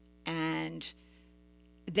 and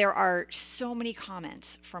there are so many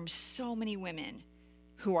comments from so many women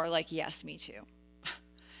who are like, yes, me too.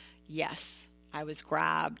 Yes, I was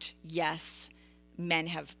grabbed. Yes, men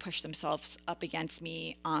have pushed themselves up against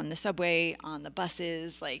me on the subway, on the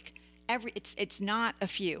buses, like it's not a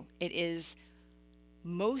few. It is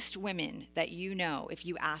most women that if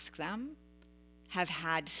you ask them, have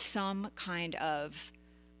had some kind of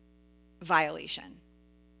violation,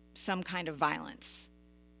 some kind of violence,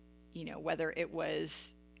 whether it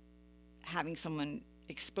was having someone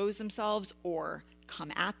expose themselves or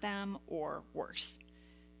come at them or worse.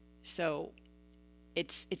 So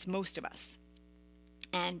it's most of us.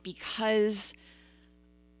 And because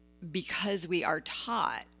we are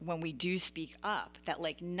taught when we do speak up that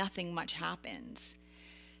like nothing much happens,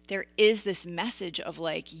 there is this message of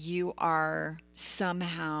like you are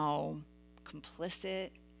somehow complicit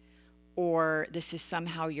or this is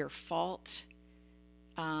somehow your fault.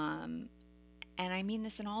 And I mean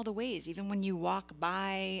this in all the ways, even when you walk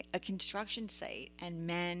by a construction site and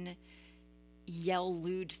men yell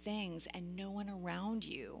lewd things and no one around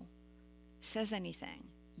you says anything,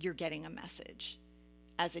 you're getting a message.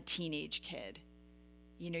 As a teenage kid,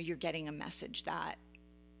 you're getting a message that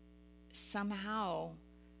somehow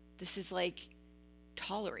this is like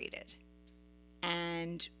tolerated.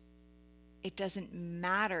 And it doesn't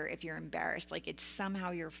matter if you're embarrassed, like it's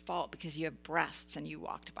somehow your fault because you have breasts and you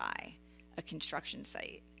walked by a construction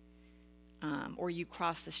site. Or you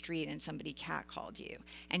crossed the street and somebody catcalled you.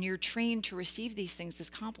 And you're trained to receive these things as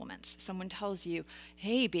compliments. Someone tells you,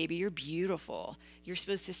 hey, baby, you're beautiful. You're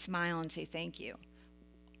supposed to smile and say thank you.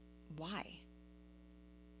 Why?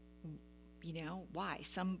 Why?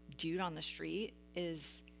 Some dude on the street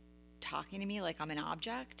is talking to me like I'm an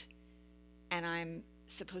object and I'm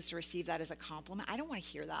supposed to receive that as a compliment. I don't want to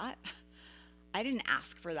hear that. I didn't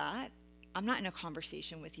ask for that. I'm not in a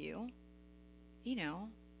conversation with you.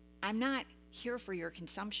 I'm not here for your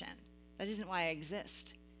consumption. That isn't why I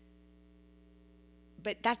exist.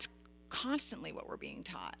 But that's constantly what we're being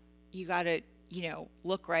taught. You got to,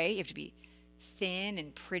 look right. You have to be thin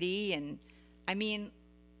and pretty. And I mean,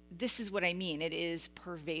 this is what I mean. It is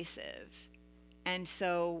pervasive. And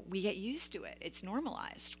so we get used to it. It's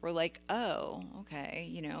normalized. We're like, oh, okay.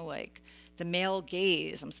 Like the male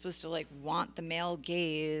gaze, I'm supposed to like want the male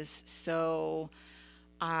gaze. So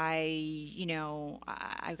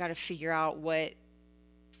I've got to figure out what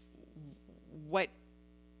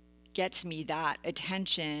gets me that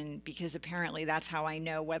attention, because apparently that's how I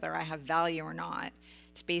know whether I have value or not.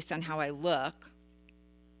 It's based on how I look.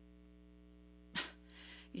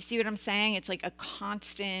 You see what I'm saying? It's like a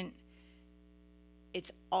constant,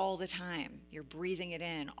 it's all the time. You're breathing it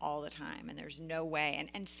in all the time, and there's no way.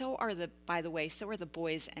 And so are the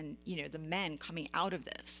boys and, the men coming out of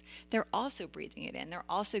this. They're also breathing it in. They're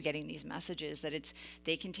also getting these messages that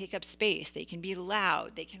they can take up space. They can be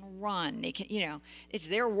loud. They can run. They can, it's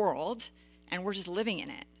their world, and we're just living in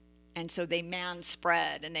it. And so they man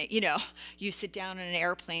spread, and you sit down in an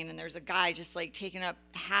airplane and there's a guy just like taking up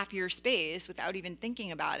half your space without even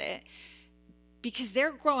thinking about it, because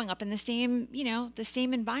they're growing up in the same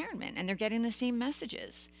environment and they're getting the same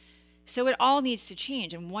messages. So it all needs to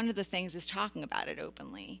change. And one of the things is talking about it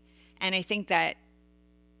openly. And I think that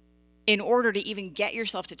in order to even get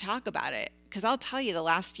yourself to talk about it, because I'll tell you the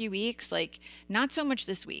last few weeks, like not so much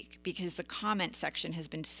this week, because the comment section has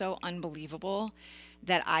been so unbelievable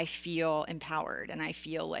that I feel empowered and I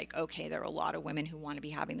feel like, okay, there are a lot of women who want to be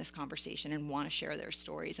having this conversation and want to share their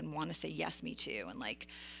stories and want to say, yes, me too. And like,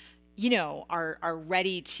 are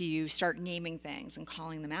ready to start naming things and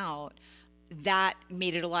calling them out. That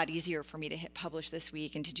made it a lot easier for me to hit publish this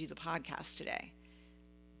week and to do the podcast today.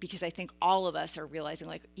 Because I think all of us are realizing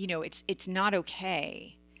like, it's not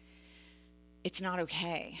okay. It's not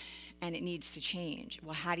okay. And it needs to change.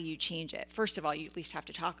 Well, how do you change it? First of all, you at least have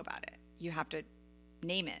to talk about it. You have to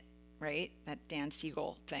name it, right? That Dan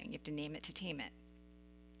Siegel thing. You have to name it to tame it.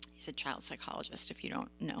 He's a child psychologist, if you don't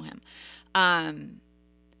know him.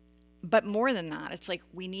 But more than that, it's like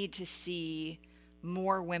we need to see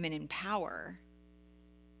more women in power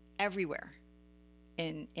everywhere.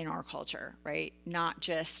 in our culture, right? Not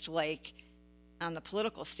just like on the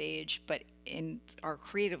political stage, but in our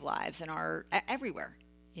creative lives and our everywhere,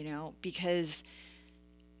 because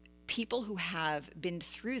people who have been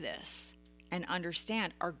through this and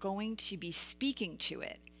understand are going to be speaking to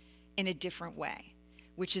it in a different way,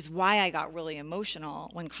 which is why I got really emotional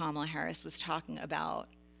when Kamala Harris was talking about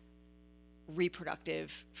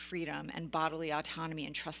reproductive freedom and bodily autonomy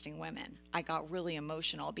and trusting women. I got really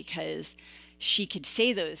emotional because she could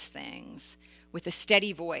say those things with a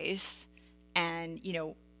steady voice and,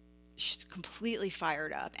 she's completely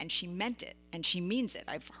fired up, and she meant it and she means it.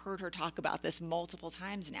 I've heard her talk about this multiple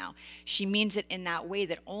times now. She means it in that way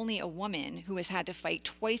that only a woman who has had to fight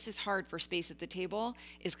twice as hard for space at the table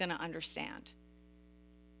is going to understand.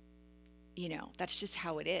 That's just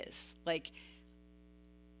how it is. Like,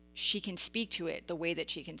 she can speak to it the way that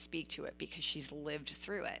she can speak to it because she's lived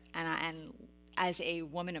through it. And as a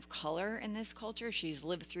woman of color in this culture, she's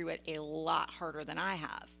lived through it a lot harder than I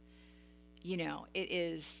have. It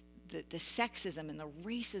is the sexism and the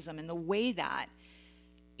racism and the way that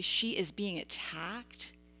she is being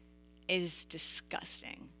attacked is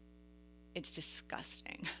disgusting. It's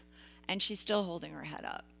disgusting. And she's still holding her head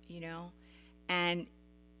up, and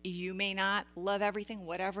you may not love everything,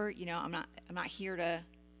 whatever, I'm not here to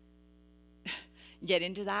get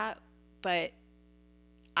into that, but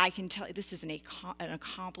I can tell you this is an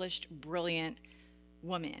accomplished, brilliant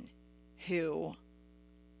woman who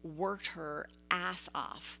worked her ass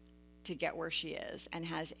off to get where she is and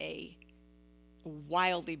has a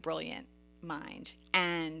wildly brilliant mind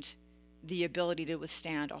and the ability to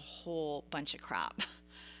withstand a whole bunch of crap.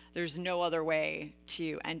 There's no other way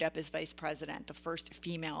to end up as vice president, the first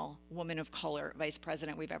female woman of color vice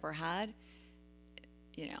president we've ever had.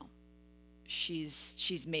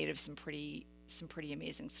 She's made of some pretty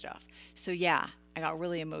amazing stuff. So yeah, I got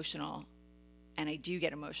really emotional, and I do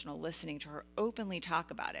get emotional listening to her openly talk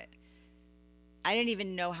about it. I didn't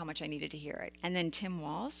even know how much I needed to hear it. And then Tim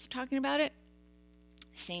Walz talking about it,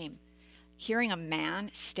 same. Hearing a man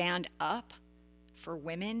stand up for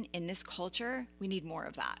women in this culture, we need more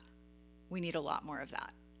of that. We need a lot more of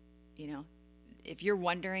that. If you're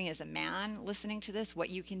wondering as a man listening to this what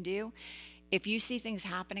you can do, if you see things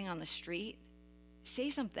happening on the street, say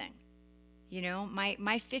something.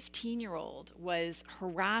 My 15-year-old was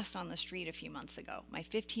harassed on the street a few months ago, my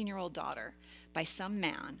 15-year-old daughter, by some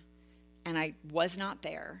man, and I was not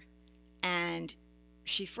there, and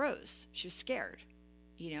she froze. She was scared.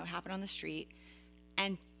 It happened on the street,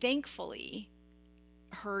 and thankfully,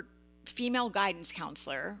 her female guidance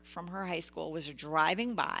counselor from her high school was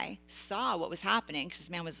driving by, saw what was happening, because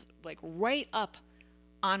this man was like right up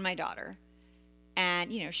on my daughter,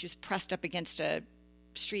 and she was pressed up against a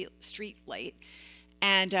street light,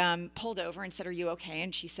 and pulled over and said, "Are you okay?"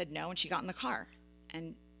 And she said no, and she got in the car.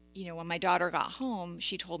 And when my daughter got home,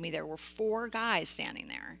 she told me there were 4 guys standing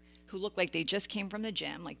there who looked like they just came from the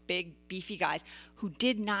gym, like big beefy guys who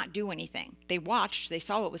did not do anything. They watched, they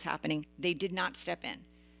saw what was happening, they did not step in.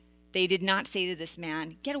 They did not say to this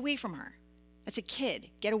man, "Get away from her. That's a kid.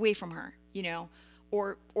 Get away from her,"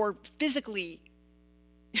 or physically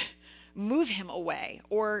move him away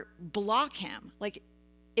or block him. Like,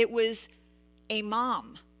 it was a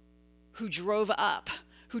mom who drove up,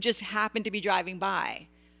 who just happened to be driving by,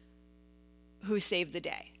 who saved the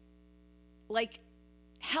day. Like,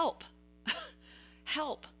 help.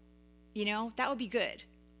 Help. That would be good.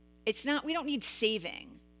 It's not, we don't need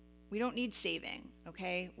saving. We don't need saving,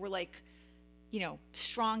 okay? We're like,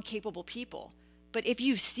 strong, capable people. But if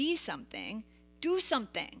you see something, do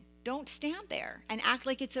something. Don't stand there and act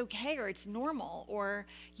like it's okay or it's normal or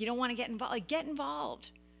you don't want to get involved. Like, get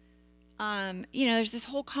involved. There's this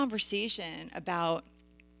whole conversation about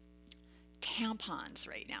tampons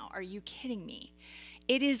right now. Are you kidding me?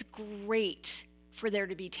 It is great for there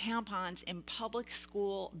to be tampons in public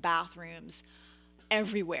school bathrooms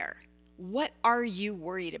everywhere. What are you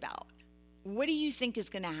worried about? What do you think is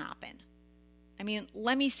going to happen? I mean,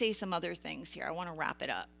 let me say some other things here. I want to wrap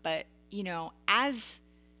it up. But, as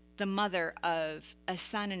the mother of a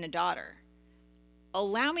son and a daughter,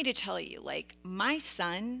 allow me to tell you, like, my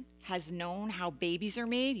son has known how babies are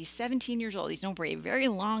made. He's 17 years old. He's known for a very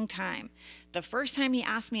long time. The first time he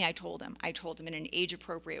asked me, I told him in an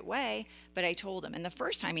age-appropriate way, but I told him. And the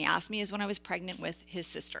first time he asked me is when I was pregnant with his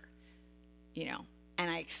sister, and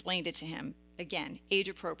I explained it to him, again,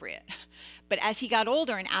 age-appropriate. But as he got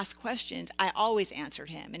older and asked questions, I always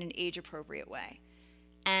answered him in an age-appropriate way.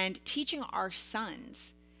 And teaching our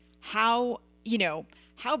sons how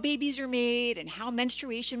babies are made and how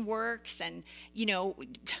menstruation works and,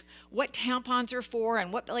 what tampons are for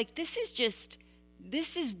and this is just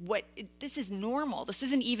this is normal. This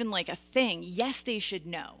isn't even like a thing. Yes, they should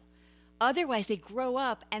know. Otherwise, they grow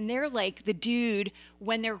up and they're like the dude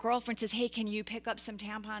when their girlfriend says, hey, can you pick up some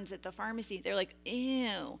tampons at the pharmacy? They're like,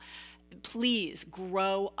 ew, please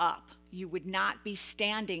grow up. You would not be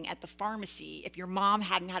standing at the pharmacy if your mom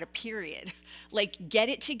hadn't had a period. Like, get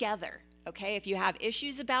it together, okay? If you have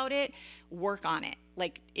issues about it, work on it.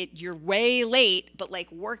 Like, you're way late, but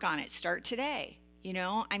like, work on it. Start today, you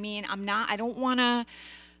know? I mean, I don't want to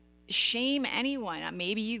shame anyone.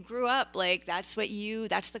 Maybe you grew up like that's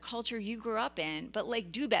the culture you grew up in, but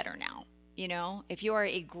like, do better now. You know, if you are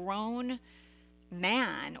a grown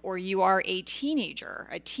man or you are a teenager,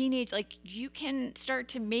 like, you can start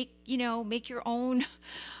to make your own,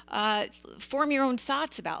 form your own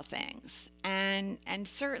thoughts about things, and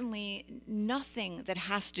certainly nothing that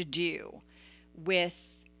has to do with,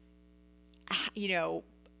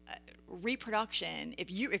 reproduction.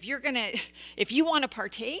 If you want to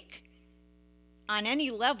partake on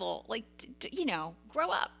any level, like, grow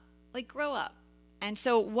up. And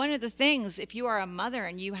so one of the things, if you are a mother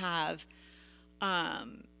and you have,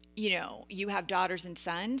 you have daughters and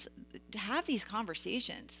sons, have these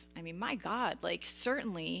conversations. I mean, my God, like,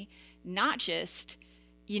 certainly not just,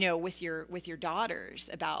 with your daughters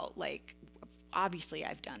about, like, obviously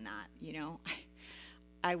I've done that,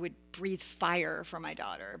 I would breathe fire for my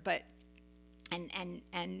daughter, but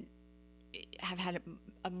and have had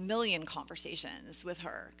a million conversations with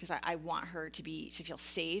her because I want her to feel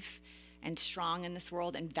safe and strong in this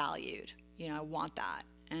world and valued. I want that.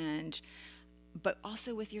 But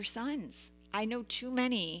also with your sons. I know too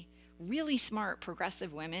many really smart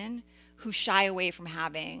progressive women who shy away from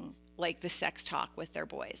having like the sex talk with their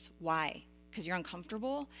boys. Why? Because you're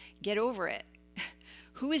uncomfortable? Get over it.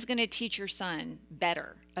 Who is going to teach your son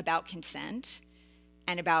better about consent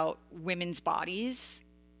and about women's bodies?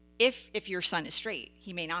 If your son is straight,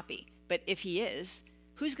 he may not be, but if he is,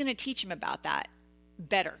 who's going to teach him about that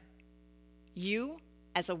better? You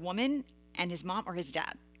as a woman and his mom, or his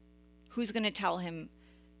dad? Who's going to tell him,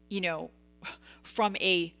 from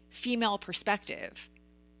a female perspective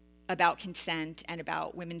about consent and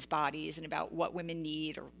about women's bodies and about what women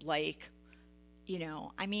need or like?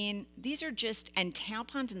 I mean, these are just, and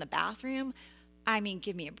tampons in the bathroom, I mean,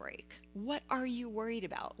 give me a break. What are you worried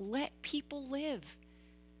about? Let people live.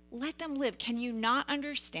 Let them live. Can you not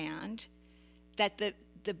understand that the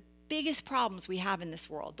biggest problems we have in this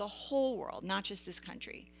world, the whole world, not just this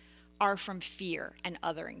country, are from fear and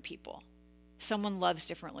othering people? Someone loves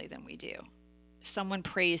differently than we do. Someone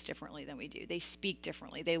prays differently than we do. They speak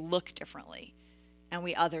differently. They look differently, and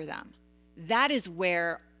we other them. That is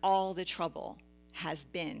where all the trouble has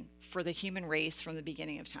been for the human race from the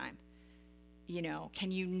beginning of time.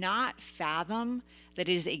 Can you not fathom that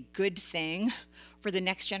it is a good thing for the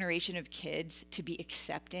next generation of kids to be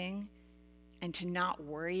accepting and to not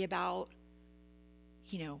worry about,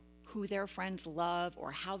 who their friends love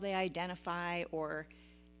or how they identify? Or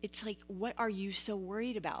it's like, what are you so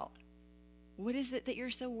worried about? What is it that you're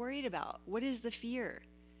so worried about? What is the fear?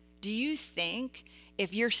 Do you think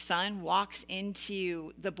if your son walks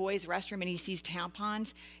into the boys' restroom and he sees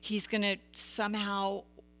tampons, he's going to somehow,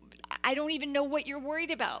 I don't even know what you're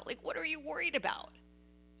worried about. Like, what are you worried about?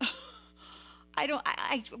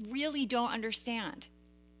 I really don't understand.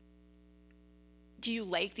 Do you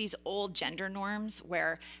like these old gender norms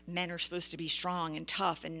where men are supposed to be strong and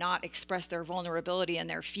tough and not express their vulnerability and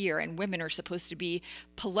their fear, and women are supposed to be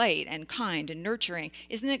polite and kind and nurturing?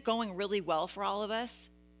 Isn't it going really well for all of us?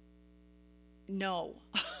 No.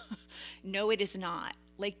 No, it is not.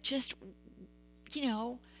 Like, just,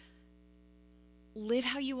 live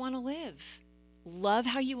how you want to live. Love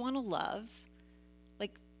how you want to love.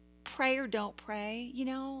 Like, pray or don't pray,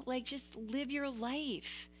 like, just live your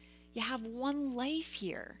life. You have one life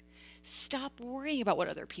here. Stop worrying about what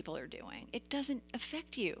other people are doing. It doesn't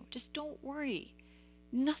affect you. Just don't worry.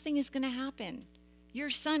 Nothing is going to happen. Your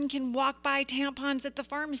son can walk by tampons at the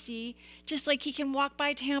pharmacy just like he can walk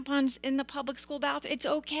by tampons in the public school bathroom. It's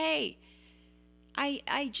okay.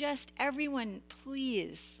 Everyone,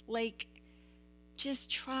 please, like, just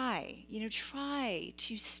try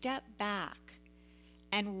to step back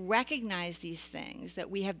and recognize these things that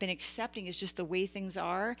we have been accepting as just the way things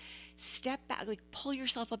are. Step back, like, pull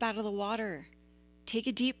yourself up out of the water. Take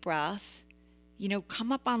a deep breath,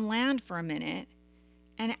 come up on land for a minute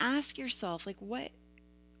and ask yourself, like,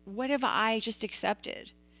 what have I just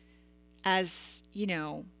accepted as,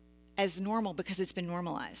 as normal because it's been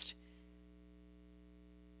normalized?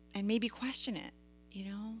 And maybe question it,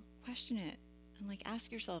 question it. And like,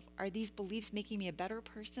 ask yourself, are these beliefs making me a better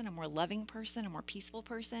person, a more loving person, a more peaceful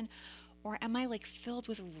person? Or am I like filled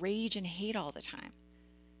with rage and hate all the time?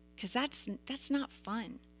 Because that's not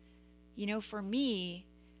fun. You know, for me,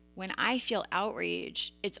 when I feel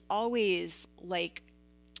outrage, it's always like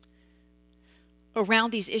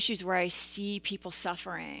around these issues where I see people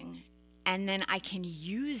suffering, and then I can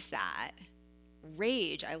use that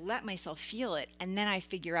rage. I let myself feel it, and then I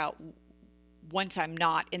figure out, once I'm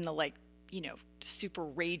not in the like, super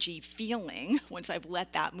ragey feeling, once I've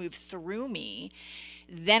let that move through me,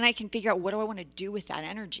 then I can figure out, what do I want to do with that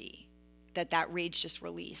energy that rage just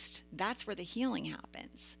released. That's where the healing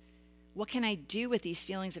happens. What can I do with these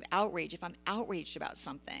feelings of outrage? If I'm outraged about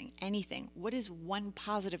something, anything, what is one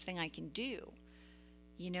positive thing I can do?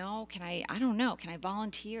 I don't know, can I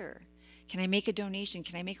volunteer? Can I make a donation?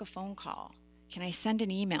 Can I make a phone call? Can I send an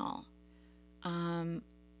email?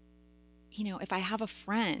 If I have a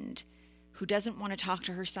friend who doesn't want to talk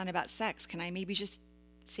to her son about sex, can I maybe just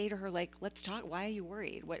say to her, like, let's talk. Why are you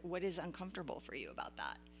worried? What is uncomfortable for you about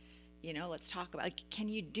that? Let's talk about, like, can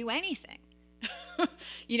you do anything?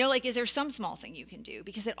 Is there some small thing you can do?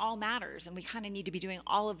 Because it all matters, and we kind of need to be doing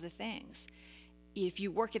all of the things. If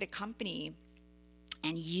you work at a company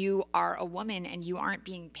and you are a woman and you aren't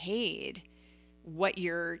being paid what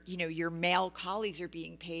your male colleagues are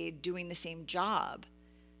being paid doing the same job,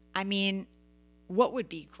 I mean, what would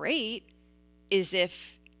be great is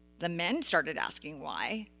if the men started asking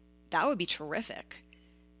why. That would be terrific.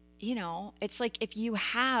 It's like, if you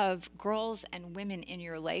have girls and women in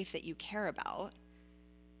your life that you care about,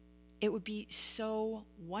 it would be so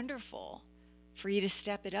wonderful for you to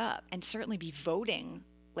step it up and certainly be voting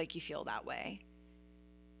like you feel that way.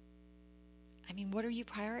 I mean, what are you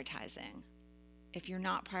prioritizing if you're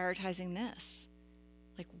not prioritizing this?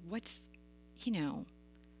 Like, what's,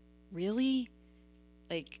 really?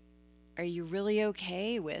 Like, are you really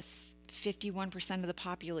okay with 51% of the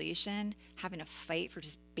population having to fight for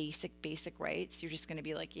just basic rights? You're just going to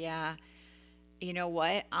be like, yeah, you know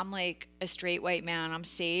what? I'm like a straight white man. I'm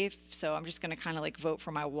safe. So I'm just going to kind of like vote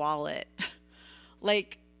for my wallet.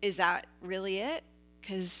 Like, is that really it?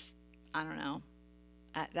 Because I don't know.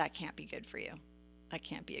 That can't be good for you. That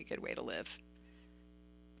can't be a good way to live.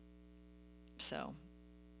 So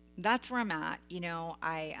that's where I'm at.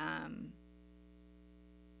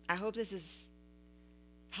 I hope this is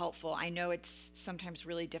helpful. I know it's sometimes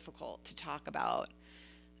really difficult to talk about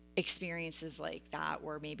experiences like that,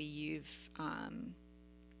 where maybe you've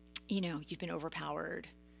been overpowered.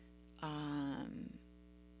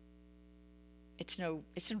 It's no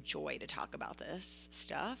joy to talk about this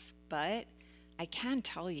stuff, but I can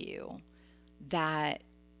tell you that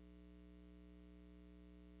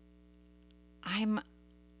I'm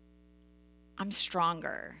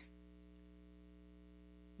stronger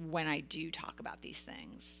when I do talk about these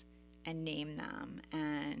things and name them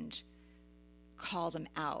and call them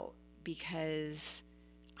out, because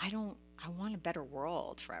I want a better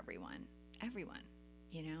world for everyone,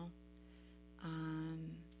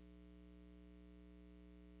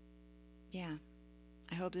 yeah.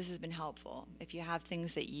 I hope this has been helpful. If you have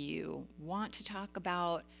things that you want to talk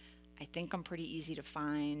about, I think I'm pretty easy to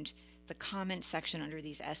find. The comment section under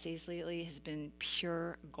these essays lately has been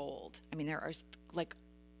pure gold. I mean, there are like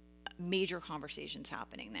major conversations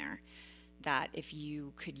happening there that if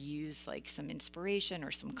you could use like some inspiration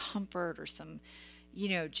or some comfort or some,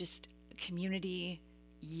 just community,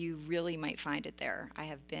 you really might find it there. I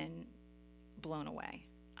have been blown away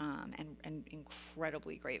and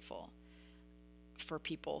incredibly grateful for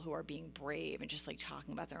people who are being brave and just like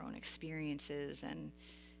talking about their own experiences and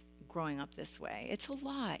growing up this way. It's a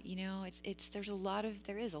lot,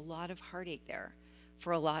 there is a lot of heartache there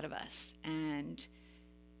for a lot of us, and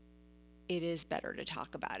it is better to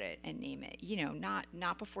talk about it and name it,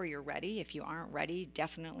 not before you're ready. If you aren't ready,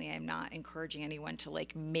 definitely I'm not encouraging anyone to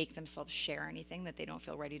like make themselves share anything that they don't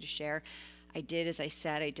feel ready to share. As I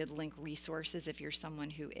said, I did link resources if you're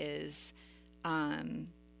someone who is,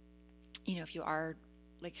 if you are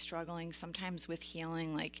like struggling sometimes with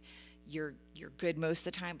healing, like you're good most of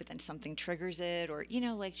the time, but then something triggers it, or,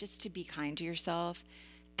 like just to be kind to yourself.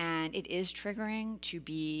 And it is triggering to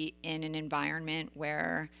be in an environment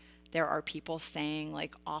where there are people saying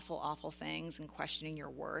like awful things and questioning your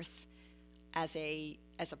worth as a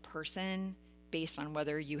person based on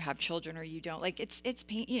whether you have children or you don't. Like it's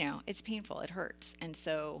pain, it's painful, it hurts. And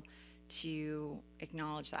so to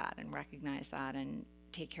acknowledge that and recognize that and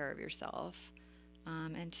take care of yourself,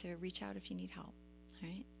 and to reach out if you need help. All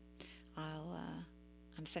right.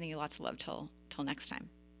 I'm sending you lots of love till next time.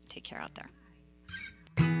 Take care out there.